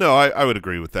 No, I would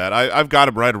agree with that. I've got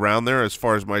him right around there as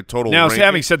far as my total Now, ranking.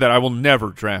 having said that, I will never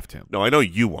draft him. No, I know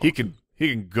you won't. He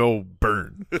can go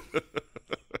burn.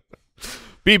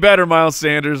 Be better, Miles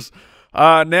Sanders.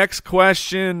 Next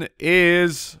question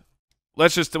is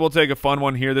we'll take a fun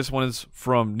one here. This one is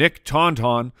from Nick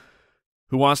Tauntaun,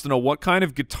 who wants to know what kind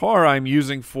of guitar I'm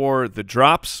using for the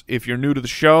drops. If you're new to the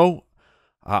show,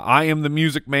 I am the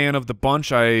music man of the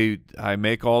bunch. I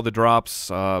make all the drops,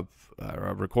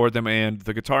 record them, and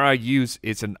the guitar I use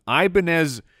is an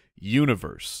Ibanez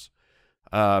Universe.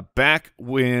 Back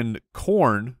when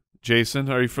Korn, Jason,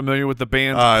 are you familiar with the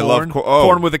band Korn? I love Korn.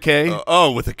 Korn with a K?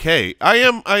 With a K.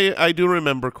 I do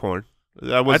remember Korn.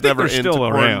 I was think never they're into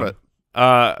still Korn, around.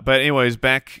 But anyways,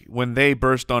 back when they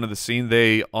burst onto the scene,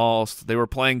 they were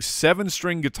playing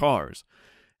 7-string guitars,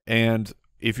 and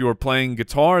if you were playing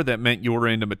guitar, that meant you were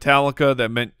into Metallica. That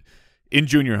meant in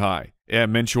junior high, it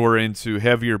meant you were into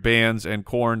heavier bands. And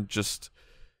Korn it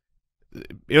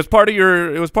was part of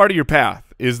your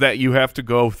path. Is that you have to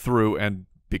go through and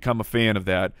become a fan of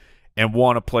that and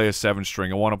want to play a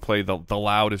 7-string and want to play the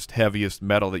loudest, heaviest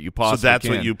metal that you possibly can. So that's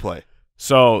what you play.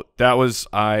 So that was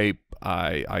I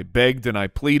begged and I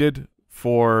pleaded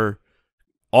for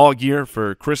all year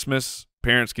for Christmas.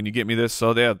 Parents, can you get me this?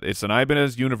 So it's an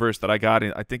Ibanez Universe that I got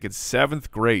in, I think it's 7th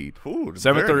grade. Ooh,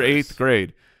 7th or 8th nice.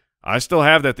 grade. I still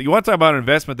have that. You want to talk about an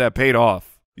investment that paid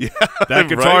off. Yeah, that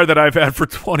guitar right? that I've had for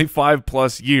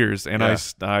 25-plus years, and Yeah.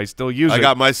 I still use it. I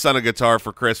got my son a guitar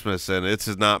for Christmas, and it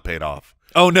has not paid off.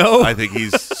 Oh, no? I think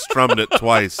he's strummed it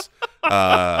twice.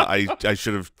 I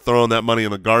should have thrown that money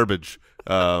in the garbage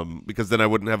because then I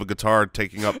wouldn't have a guitar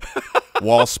taking up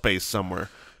wall space somewhere.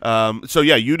 So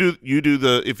yeah, you do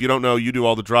the, if you don't know, you do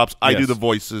all the drops. I do the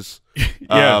voices.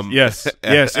 Yes.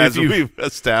 As we've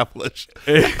established.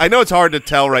 I know it's hard to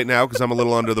tell right now because I'm a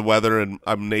little under the weather and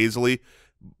I'm nasally,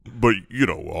 but you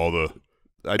know all the.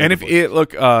 And if it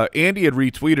look, Andy had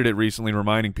retweeted it recently,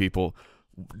 reminding people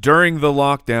during the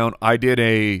lockdown, I did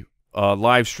a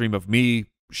live stream of me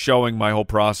showing my whole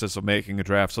process of making a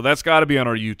draft. So that's got to be on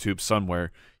our YouTube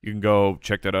somewhere. You can go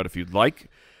check that out if you'd like.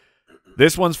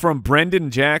 This one's from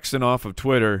Brendan Jackson off of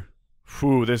Twitter.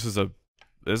 Whew, this is a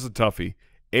toughie.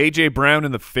 A.J. Brown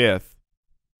in the 5th.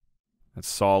 That's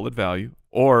solid value.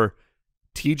 Or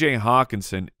T.J.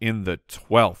 Hockenson in the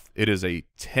 12th. It is a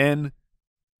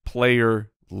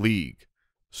 10-player league.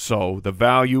 So the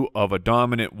value of a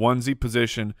dominant onesie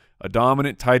position, a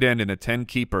dominant tight end, and a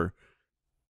 10-keeper,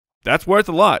 that's worth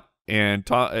a lot. And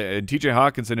T.J.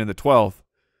 Hockenson in the 12th,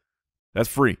 that's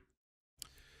free.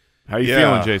 How you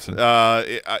feeling, Jason?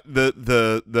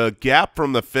 The gap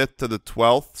from the 5th to the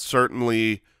 12th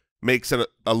certainly makes it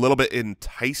a little bit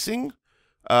enticing.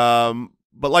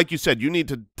 But like you said, you need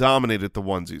to dominate at the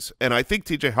onesies. And I think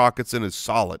TJ Hockenson is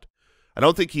solid. I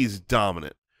don't think he's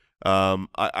dominant.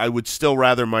 I would still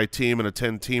rather my team in a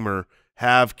 10-teamer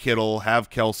have Kittle, have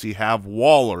Kelsey, have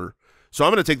Waller. So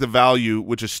I'm going to take the value,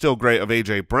 which is still great, of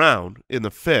A.J. Brown in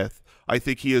the 5th. I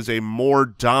think he is a more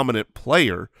dominant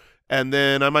player. And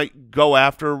then I might go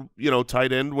after,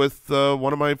 tight end with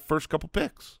one of my first couple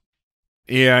picks.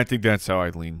 Yeah, I think that's how I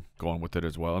lean going with it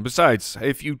as well. And besides,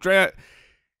 if you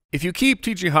keep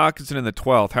T.J. Hockenson in the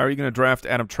 12th, how are you going to draft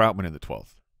Adam Troutman in the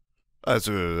 12th?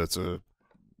 That's a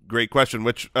great question,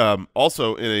 which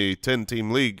also in a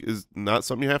 10-team league is not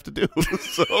something you have to do.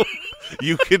 So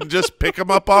you can just pick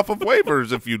them up off of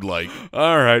waivers if you'd like.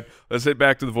 All right, let's hit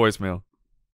back to the voicemail.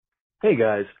 Hey,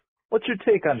 guys. What's your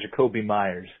take on Jakobi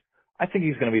Meyers? I think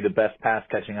he's going to be the best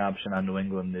pass-catching option on New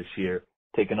England this year,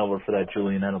 taking over for that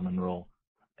Julian Edelman role.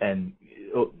 And,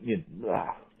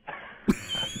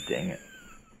 dang it.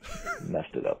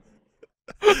 Messed it up.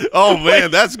 Oh,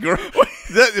 man, that's great.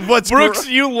 Brooks,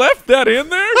 you left that in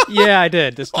there? Yeah, I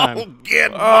did this time. Oh,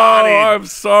 get bodied. I'm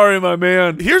sorry, my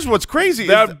man. Here's what's crazy.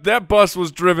 That bus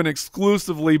was driven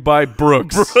exclusively by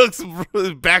Brooks. Brooks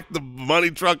backed the money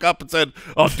truck up and said,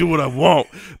 I'll do what I want.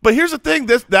 But here's the thing.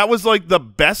 That was like the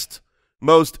best,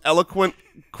 most eloquent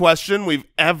question we've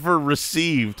ever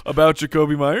received. About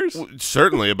Jakobi Meyers?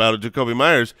 Certainly about Jakobi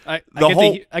Meyers. I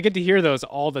get to hear those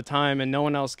all the time, and no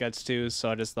one else gets to, so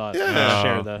I just thought I'd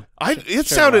share the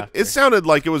It sounded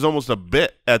like it was almost a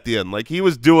bit at the end. Like he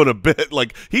was doing a bit.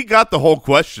 Like he got the whole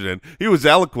question in. He was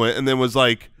eloquent and then was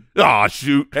like, oh,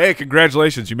 shoot. Hey,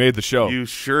 congratulations. You made the show. You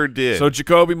sure did. So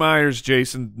Jakobi Meyers,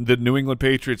 Jason, the New England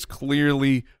Patriots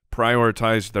clearly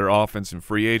prioritized their offense in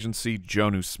free agency.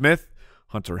 Jonnu Smith,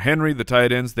 Hunter Henry, the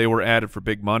tight ends, they were added for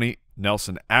big money.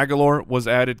 Nelson Agholor was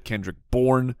added. Kendrick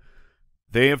Bourne.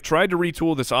 They have tried to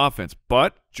retool this offense,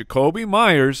 but Jakobi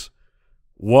Meyers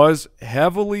was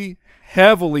heavily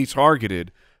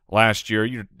targeted last year.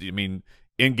 In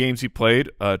games he played,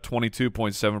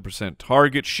 22.7%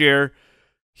 target share.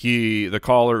 The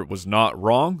caller was not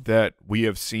wrong that we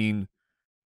have seen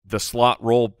the slot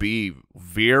role be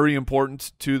very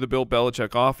important to the Bill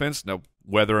Belichick offense. Now,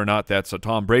 whether or not that's a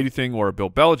Tom Brady thing or a Bill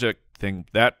Belichick thing,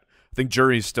 I think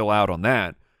jury's still out on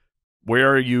that.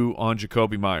 Where are you on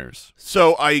Jakobi Meyers?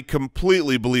 So I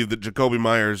completely believe that Jakobi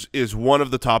Meyers is one of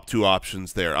the top two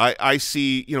options there. I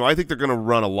see, I think they're going to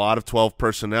run a lot of 12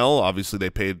 personnel. Obviously,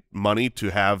 they paid money to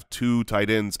have two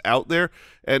tight ends out there,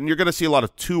 and you're going to see a lot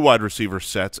of two wide receiver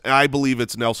sets. And I believe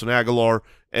it's Nelson Agholor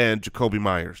and Jakobi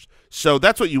Meyers. So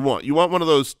that's what you want. You want one of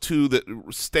those two that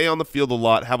stay on the field a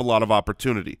lot, have a lot of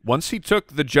opportunity. Once he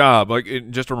took the job,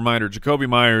 just a reminder, Jakobi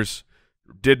Meyers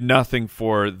did nothing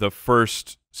for the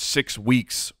first 6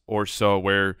 weeks or so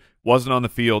where wasn't on the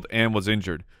field and was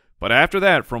injured. But after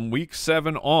that, from week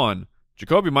 7 on,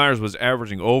 Jakobi Meyers was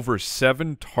averaging over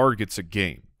 7 targets a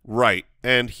game. Right,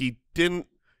 and he didn't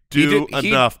do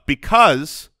enough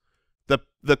because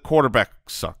the quarterback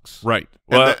sucks. Right.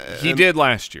 Well, he did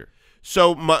last year.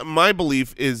 So my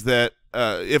belief is that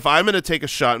if I'm going to take a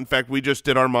shot, in fact, we just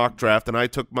did our mock draft, and I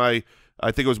took I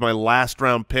think it was my last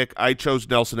round pick. I chose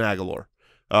Nelson Agholor.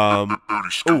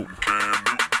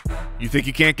 You think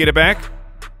he can't get it back?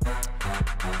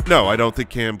 No, I don't think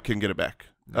Cam can get it back.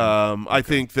 I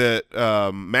think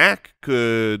that Mac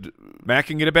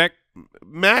can get it back.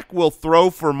 Mac will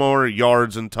throw for more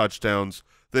yards and touchdowns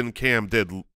than Cam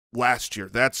did last year.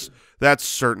 That's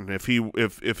certain. If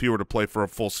he were to play for a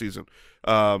full season,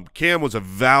 Cam was a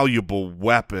valuable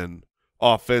weapon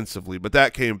offensively, but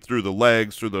that came through the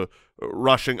legs, through the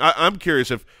rushing. I'm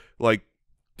curious if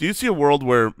do you see a world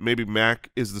where maybe Mac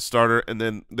is the starter and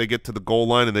then they get to the goal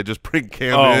line and they just bring Cam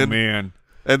in? Oh man!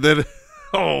 And then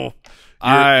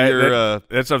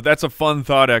that's a fun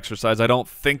thought exercise. I don't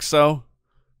think so,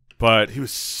 but he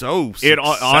was so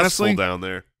successful honestly down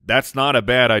there. That's not a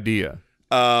bad idea.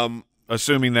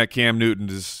 Assuming that Cam Newton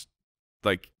is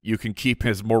you can keep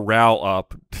his morale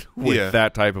up with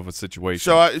that type of a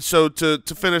situation. So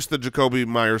to finish the Jakobi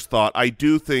Meyers thought, I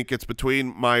do think it's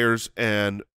between Meyers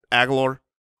and Agholor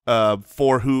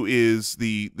for who is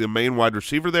the main wide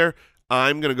receiver there.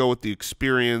 I'm going to go with the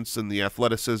experience and the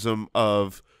athleticism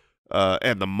of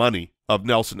and the money of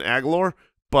Nelson Agholor,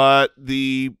 but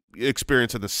the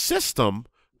experience in the system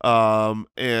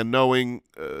and knowing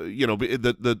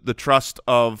the trust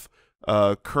of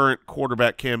current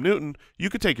quarterback Cam Newton, you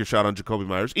could take your shot on Jakobi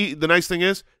Meyers. The nice thing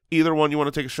is, either one you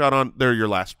want to take a shot on, they're your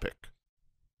last pick.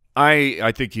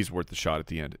 I think he's worth the shot at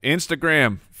the end.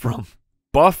 Instagram from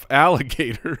Buff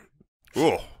Alligator.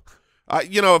 Ooh.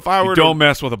 If I were don't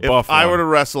mess with a buff If I one. were to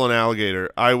wrestle an alligator,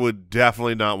 I would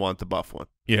definitely not want the buff one.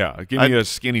 Yeah, give me a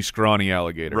skinny, scrawny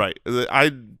alligator. Right.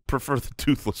 I'd prefer the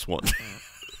toothless one.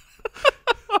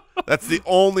 That's the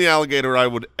only alligator I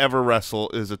would ever wrestle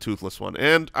is a toothless one.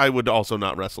 And I would also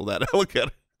not wrestle that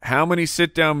alligator. How many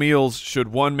sit-down meals should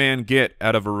one man get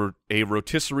out of a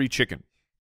rotisserie chicken?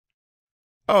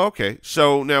 Oh, okay.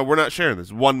 So now we're not sharing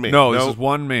this. One man. No, this is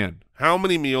one man. How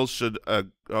many meals should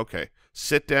okay.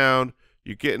 Sit down,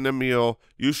 you're getting a meal.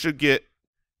 You should get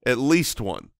at least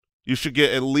one. You should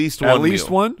get at least one At least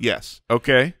meal. one? Yes.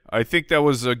 Okay. I think that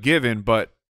was a given,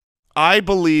 but I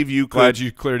believe you could. glad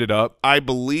you cleared it up. I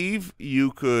believe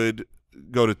you could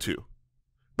go to 2.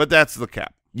 But that's the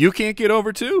cap. You can't get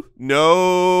over 2?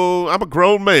 No, I'm a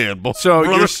grown man. So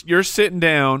brother. you're sitting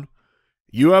down.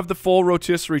 You have the full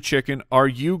rotisserie chicken. Are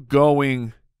you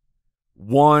going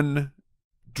one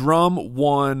drum,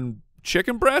 one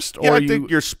chicken breast? Or Yeah, I are think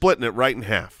you're splitting it right in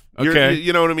half. Okay.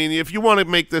 You know what I mean? If you want to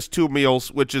make this 2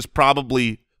 meals, which is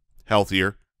probably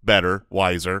healthier, better,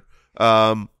 wiser,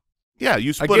 yeah, you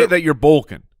I split get it. that you're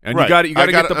bulking, and Right. you got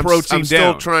to get the protein I'm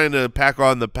still down. trying to pack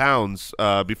on the pounds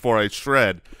before I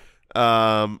shred.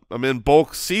 I'm in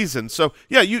bulk season. So,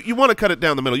 yeah, you want to cut it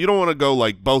down the middle. You don't want to go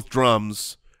like both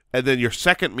drums, and then your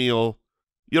second meal,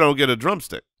 you don't get a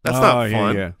drumstick. That's not yeah,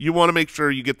 fun. yeah. You want to make sure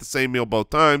you get the same meal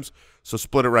both times, so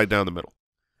split it right down the middle.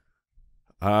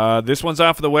 This one's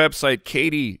off of the website.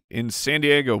 Katie in San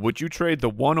Diego, would you trade the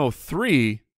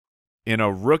 103 in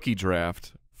a rookie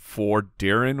draft for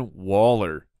Darren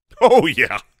Waller? Oh,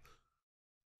 yeah.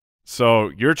 So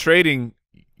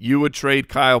you would trade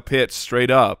Kyle Pitts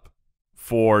straight up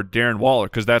for Darren Waller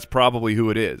because that's probably who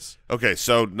it is. Okay,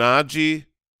 so Najee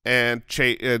and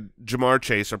Jamar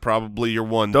Chase are probably your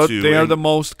 1, 2. They are the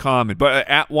most common. But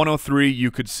at 103,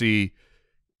 you could see,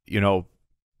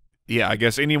 I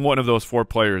guess any one of those 4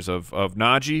 players of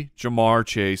Najee, Jamar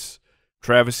Chase,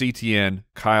 Travis Etienne,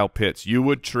 Kyle Pitts. You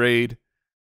would trade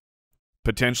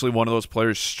potentially one of those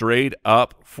players straight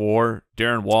up for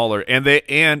Darren Waller.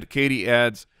 And Katie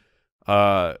adds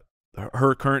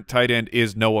her current tight end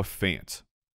is Noah Fant.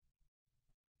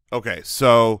 Okay,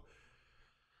 so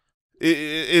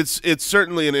it's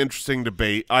certainly an interesting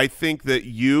debate. I think that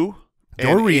your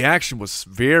reaction was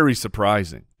very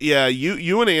surprising. Yeah,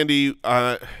 you and Andy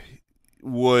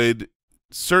would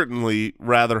certainly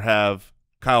rather have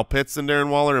Kyle Pitts than Darren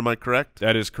Waller. Am I correct?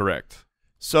 That is correct.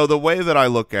 So the way that I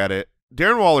look at it,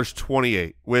 Darren Waller's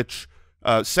 28, which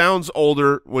sounds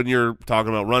older when you're talking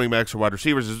about running backs or wide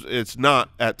receivers. It's not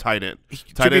at tight end.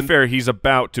 To be fair, he's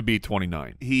about to be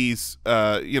 29. He's,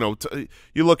 you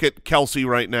look at Kelsey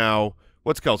right now.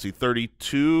 What's Kelsey,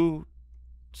 32,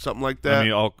 something like that? I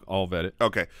mean, I'll vet it.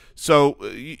 Okay, so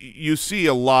you see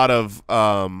a lot of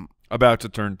about to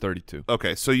turn 32.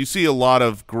 Okay, so you see a lot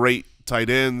of great tight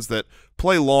ends that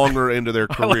play longer into their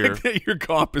career. I like that your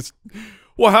comp is.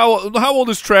 Well, how old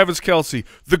is Travis Kelsey?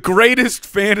 The greatest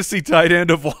fantasy tight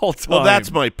end of all time. Well,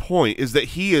 that's my point, is that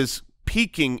he is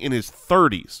peaking in his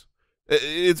 30s.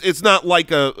 It's not like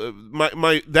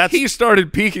that's he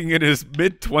started peaking in his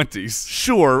mid-20s.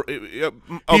 Sure. Okay,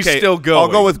 He's still going.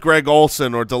 I'll go with Greg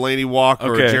Olsen or Delaney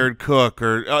Walker Okay. or Jared Cook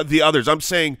or the others. I'm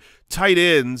saying tight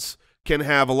ends can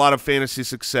have a lot of fantasy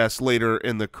success later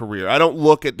in the career. I don't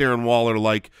look at Darren Waller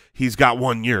like he's got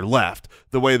 1 year left,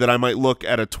 the way that I might look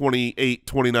at a 28,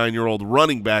 29-year-old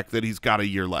running back that he's got a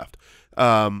year left.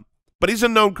 But he's a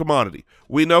known commodity.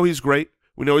 We know he's great.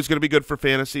 We know he's going to be good for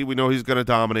fantasy. We know he's going to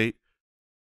dominate.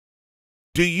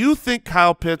 Do you think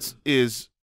Kyle Pitts is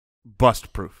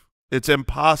bust-proof? It's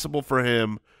impossible for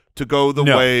him to go the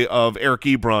way of Eric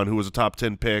Ebron, who was a top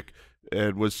 10 pick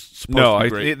and was supposed to be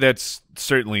great. That's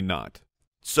certainly not.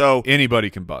 So Anybody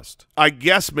can bust. I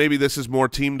guess maybe this is more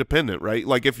team dependent, right?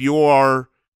 Like if you are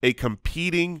a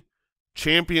competing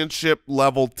championship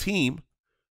level team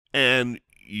and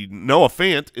Noah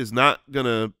Fant is not going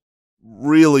to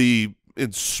really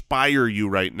inspire you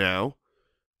right now,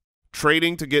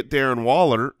 trading to get Darren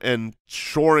Waller and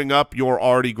shoring up your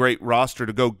already great roster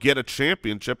to go get a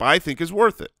championship, I think is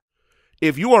worth it.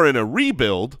 If you are in a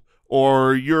rebuild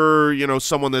or you're,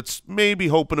 someone that's maybe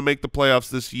hoping to make the playoffs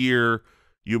this year,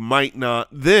 you might not,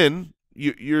 then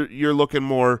you're looking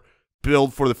more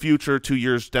build for the future 2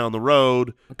 years down the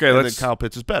road. Okay, and then Kyle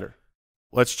Pitts is better.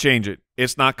 Let's change it.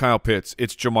 It's not Kyle Pitts.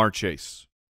 It's Jamar Chase.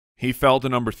 He fell to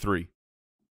number 3.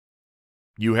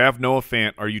 You have Noah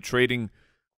Fant. Are you trading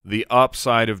the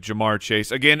upside of Jamar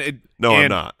Chase? Again, I'm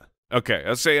not. Okay,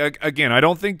 I'll say again, I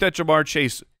don't think that Jamar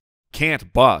Chase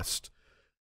can't bust.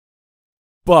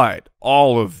 But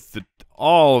all of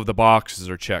the boxes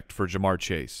are checked for Jamar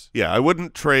Chase. Yeah, I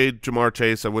wouldn't trade Jamar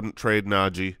Chase. I wouldn't trade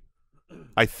Najee.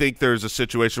 I think there's a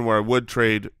situation where I would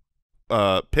trade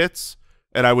Pitts,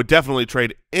 and I would definitely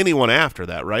trade anyone after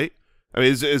that, right? I mean,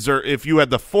 is there, if you had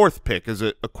the 4th pick, is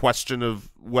it a question of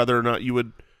whether or not you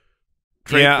would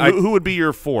trade? Yeah, who would be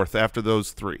your 4th after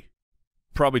those 3?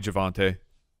 Probably Javonte.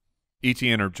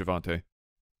 Etienne or Javonte.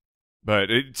 But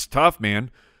it's tough,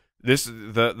 man.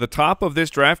 The top of this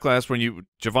draft class, when you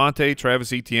Javonte,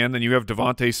 Travis Etienne, then you have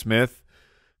Devontae Smith.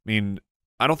 I mean,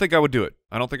 I don't think I would do it.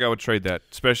 I don't think I would trade that,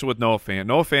 especially with Noah Fant.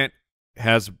 Noah Fant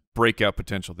has breakout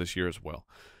potential this year as well.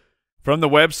 From the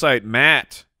website,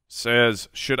 Matt says,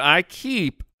 should I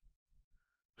keep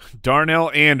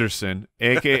Darnell Anderson,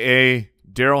 a.k.a.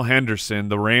 Darrell Henderson,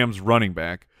 the Rams running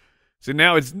back? So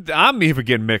now I'm even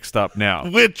getting mixed up now.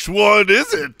 Which one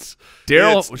is it?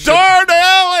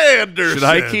 Darnell Anderson. Should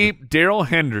I keep Darrell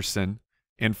Henderson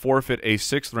and forfeit a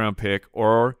 6th-round pick,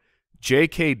 or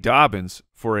J.K. Dobbins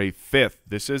for a 5th?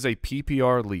 This is a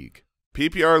PPR league.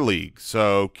 PPR league.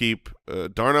 So keep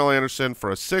Darnell Anderson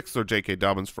for a 6th or J.K.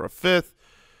 Dobbins for a 5th.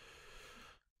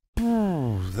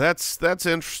 That's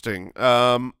interesting.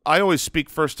 I always speak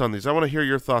first on these. I want to hear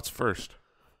your thoughts first.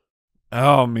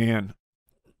 Oh, man.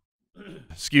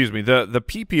 Excuse me. The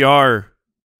PPR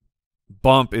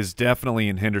bump is definitely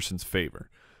in Henderson's favor.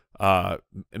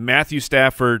 Matthew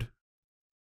Stafford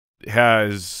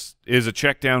is a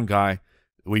check down guy.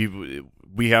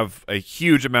 We have a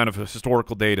huge amount of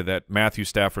historical data that Matthew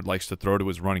Stafford likes to throw to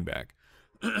his running back.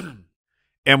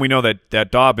 And we know that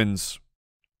Dobbins,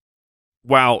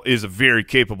 while is a very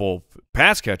capable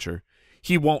pass catcher,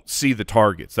 he won't see the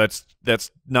targets.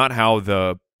 That's not how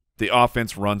the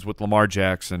offense runs with Lamar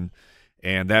Jackson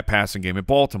and that passing game at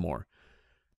Baltimore.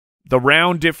 The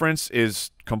round difference is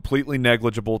completely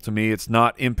negligible to me. It's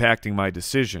not impacting my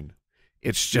decision.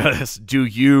 It's just, do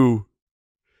you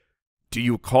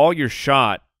call your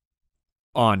shot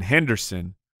on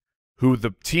Henderson, who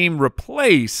the team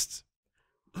replaced,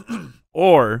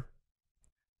 or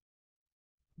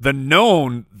the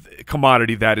known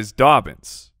commodity that is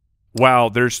Dobbins? While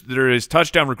there is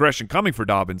touchdown regression coming for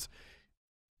Dobbins,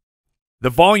 the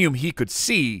volume he could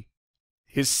see,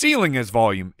 his ceiling as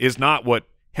volume, is not what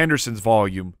Henderson's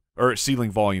volume or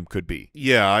ceiling volume could be.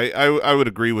 Yeah, I would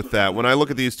agree with that. When I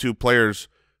look at these two players,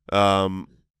 I'm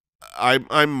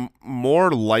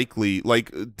more likely,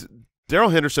 like,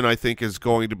 Darrell Henderson, I think, is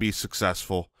going to be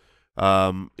successful.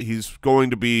 He's going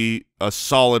to be a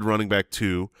solid running back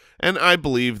too, and I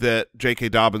believe that J.K.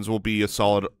 Dobbins will be a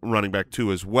solid running back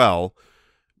too as well.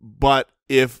 But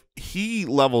if he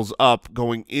levels up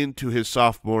going into his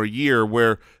sophomore year,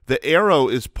 where the arrow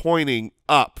is pointing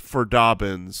up for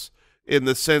Dobbins, in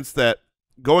the sense that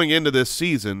going into this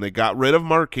season they got rid of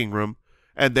Mark Ingram,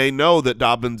 and they know that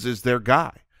Dobbins is their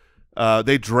guy.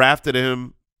 They drafted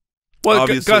him. Well,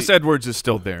 Gus Edwards is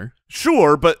still there.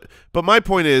 Sure, but my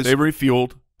point is, they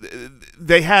refueled.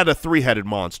 They had a 3-headed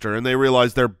monster, and they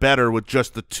realized they're better with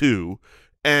just the 2.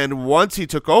 And once he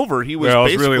took over, he was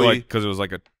basically, really like, because it was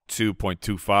like a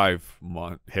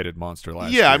 2.25 headed monster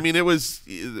last year. Yeah, I mean, it was.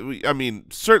 I mean,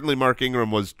 certainly Mark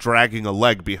Ingram was dragging a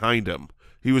leg behind him.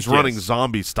 He was running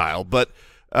zombie style, but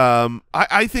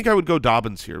I think I would go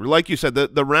Dobbins here. Like you said,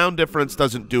 the round difference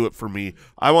doesn't do it for me.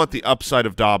 I want the upside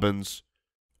of Dobbins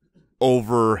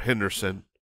over Henderson.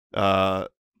 The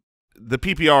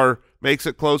PPR makes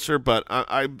it closer, but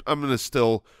I'm going to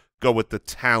still go with the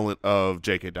talent of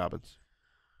J.K. Dobbins.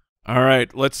 All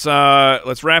right, let's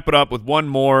wrap it up with one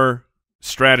more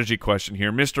strategy question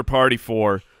here. Mr. Party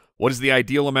 4, what is the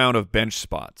ideal amount of bench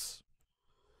spots?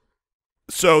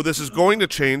 So this is going to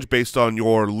change based on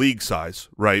your league size,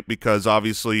 right? Because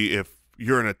obviously if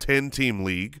you're in a 10-team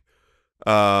league,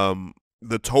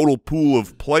 the total pool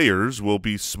of players will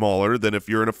be smaller than if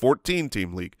you're in a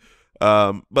 14-team league.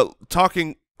 But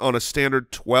talking on a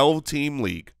standard 12-team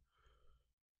league,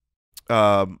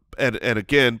 and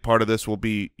again, part of this will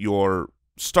be your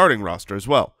starting roster as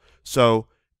well. So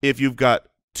if you've got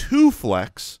 2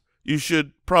 flex, you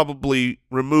should probably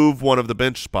remove one of the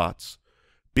bench spots,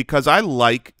 because I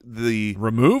like the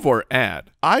remove or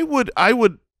add. I would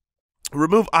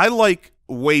remove. I like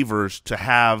waivers to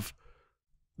have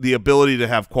the ability to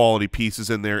have quality pieces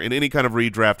in there in any kind of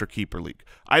redraft or keeper league.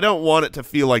 I don't want it to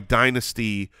feel like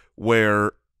Dynasty,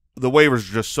 where the waivers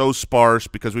are just so sparse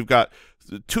because we've got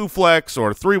 2 flex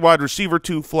or 3 wide receiver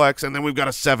 2 flex, and then we've got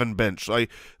a 7 bench.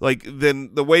 Like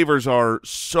then the waivers are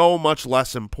so much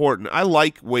less important. I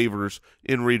like waivers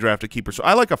in redraft or keeper. So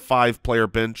I like a 5-player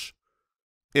bench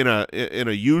in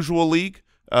a usual league,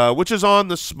 which is on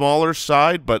the smaller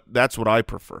side, but that's what I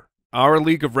prefer. Our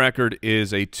league of record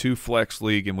is a 2-flex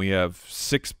league, and we have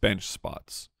 6 bench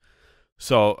spots.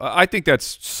 So I think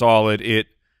that's solid.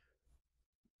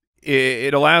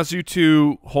 it allows you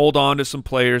to hold on to some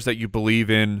players that you believe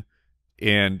in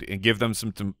and give them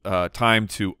some time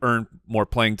to earn more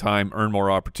playing time, earn more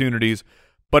opportunities.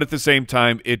 But at the same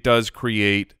time, it does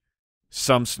create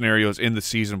some scenarios in the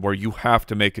season where you have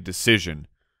to make a decision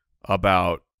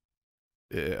about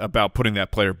putting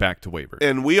that player back to waiver.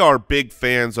 And we are big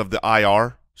fans of the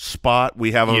IR spot.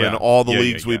 We have them in all the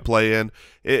leagues we play in.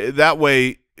 That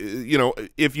way, you know,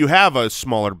 if you have a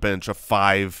smaller bench, a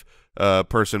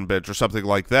 5-person bench or something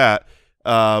like that,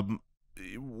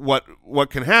 what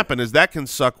can happen is that can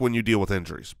suck when you deal with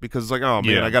injuries, because it's like, oh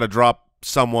man, I got to drop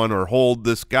someone or hold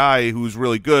this guy who's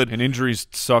really good. And injuries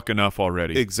suck enough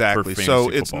already. Exactly. So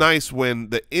it's nice when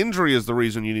the injury is the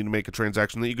reason you need to make a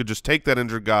transaction, that you could just take that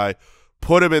injured guy,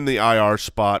 put him in the IR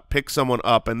spot, pick someone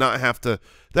up, and not have to.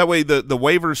 That way the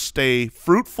waivers stay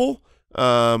fruitful.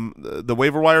 The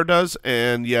waiver wire does,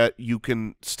 and yet you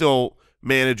can still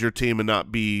manage your team and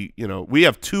not be, you know, we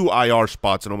have 2 IR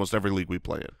spots in almost every league we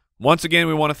play in. Once again,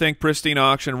 we want to thank Pristine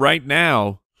Auction. Right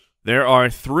now, there are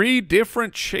 3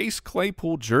 different Chase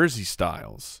Claypool jersey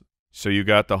styles. So you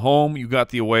got the home, you got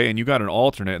the away, and you got an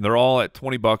alternate, and they're all at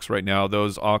 $20 right now.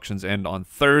 Those auctions end on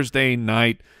Thursday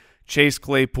night. Chase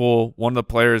Claypool, one of the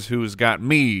players who's got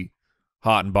me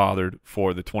hot and bothered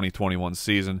for the 2021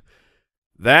 season.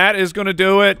 That is going to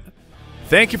do it.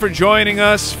 Thank you for joining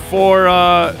us for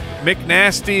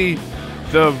McNasty,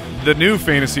 the new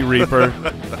Fantasy Reaper.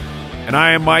 And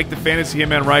I am Mike, the Fantasy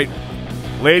Hitman Wright.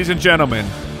 Ladies and gentlemen,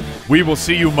 we will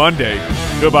see you Monday.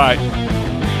 Goodbye.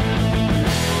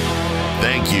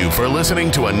 Thank you for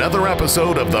listening to another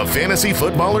episode of the Fantasy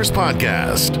Footballers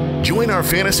Podcast. Join our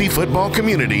fantasy football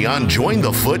community on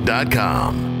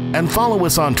jointhefoot.com and follow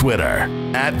us on Twitter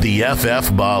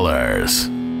 @TheFFBallers.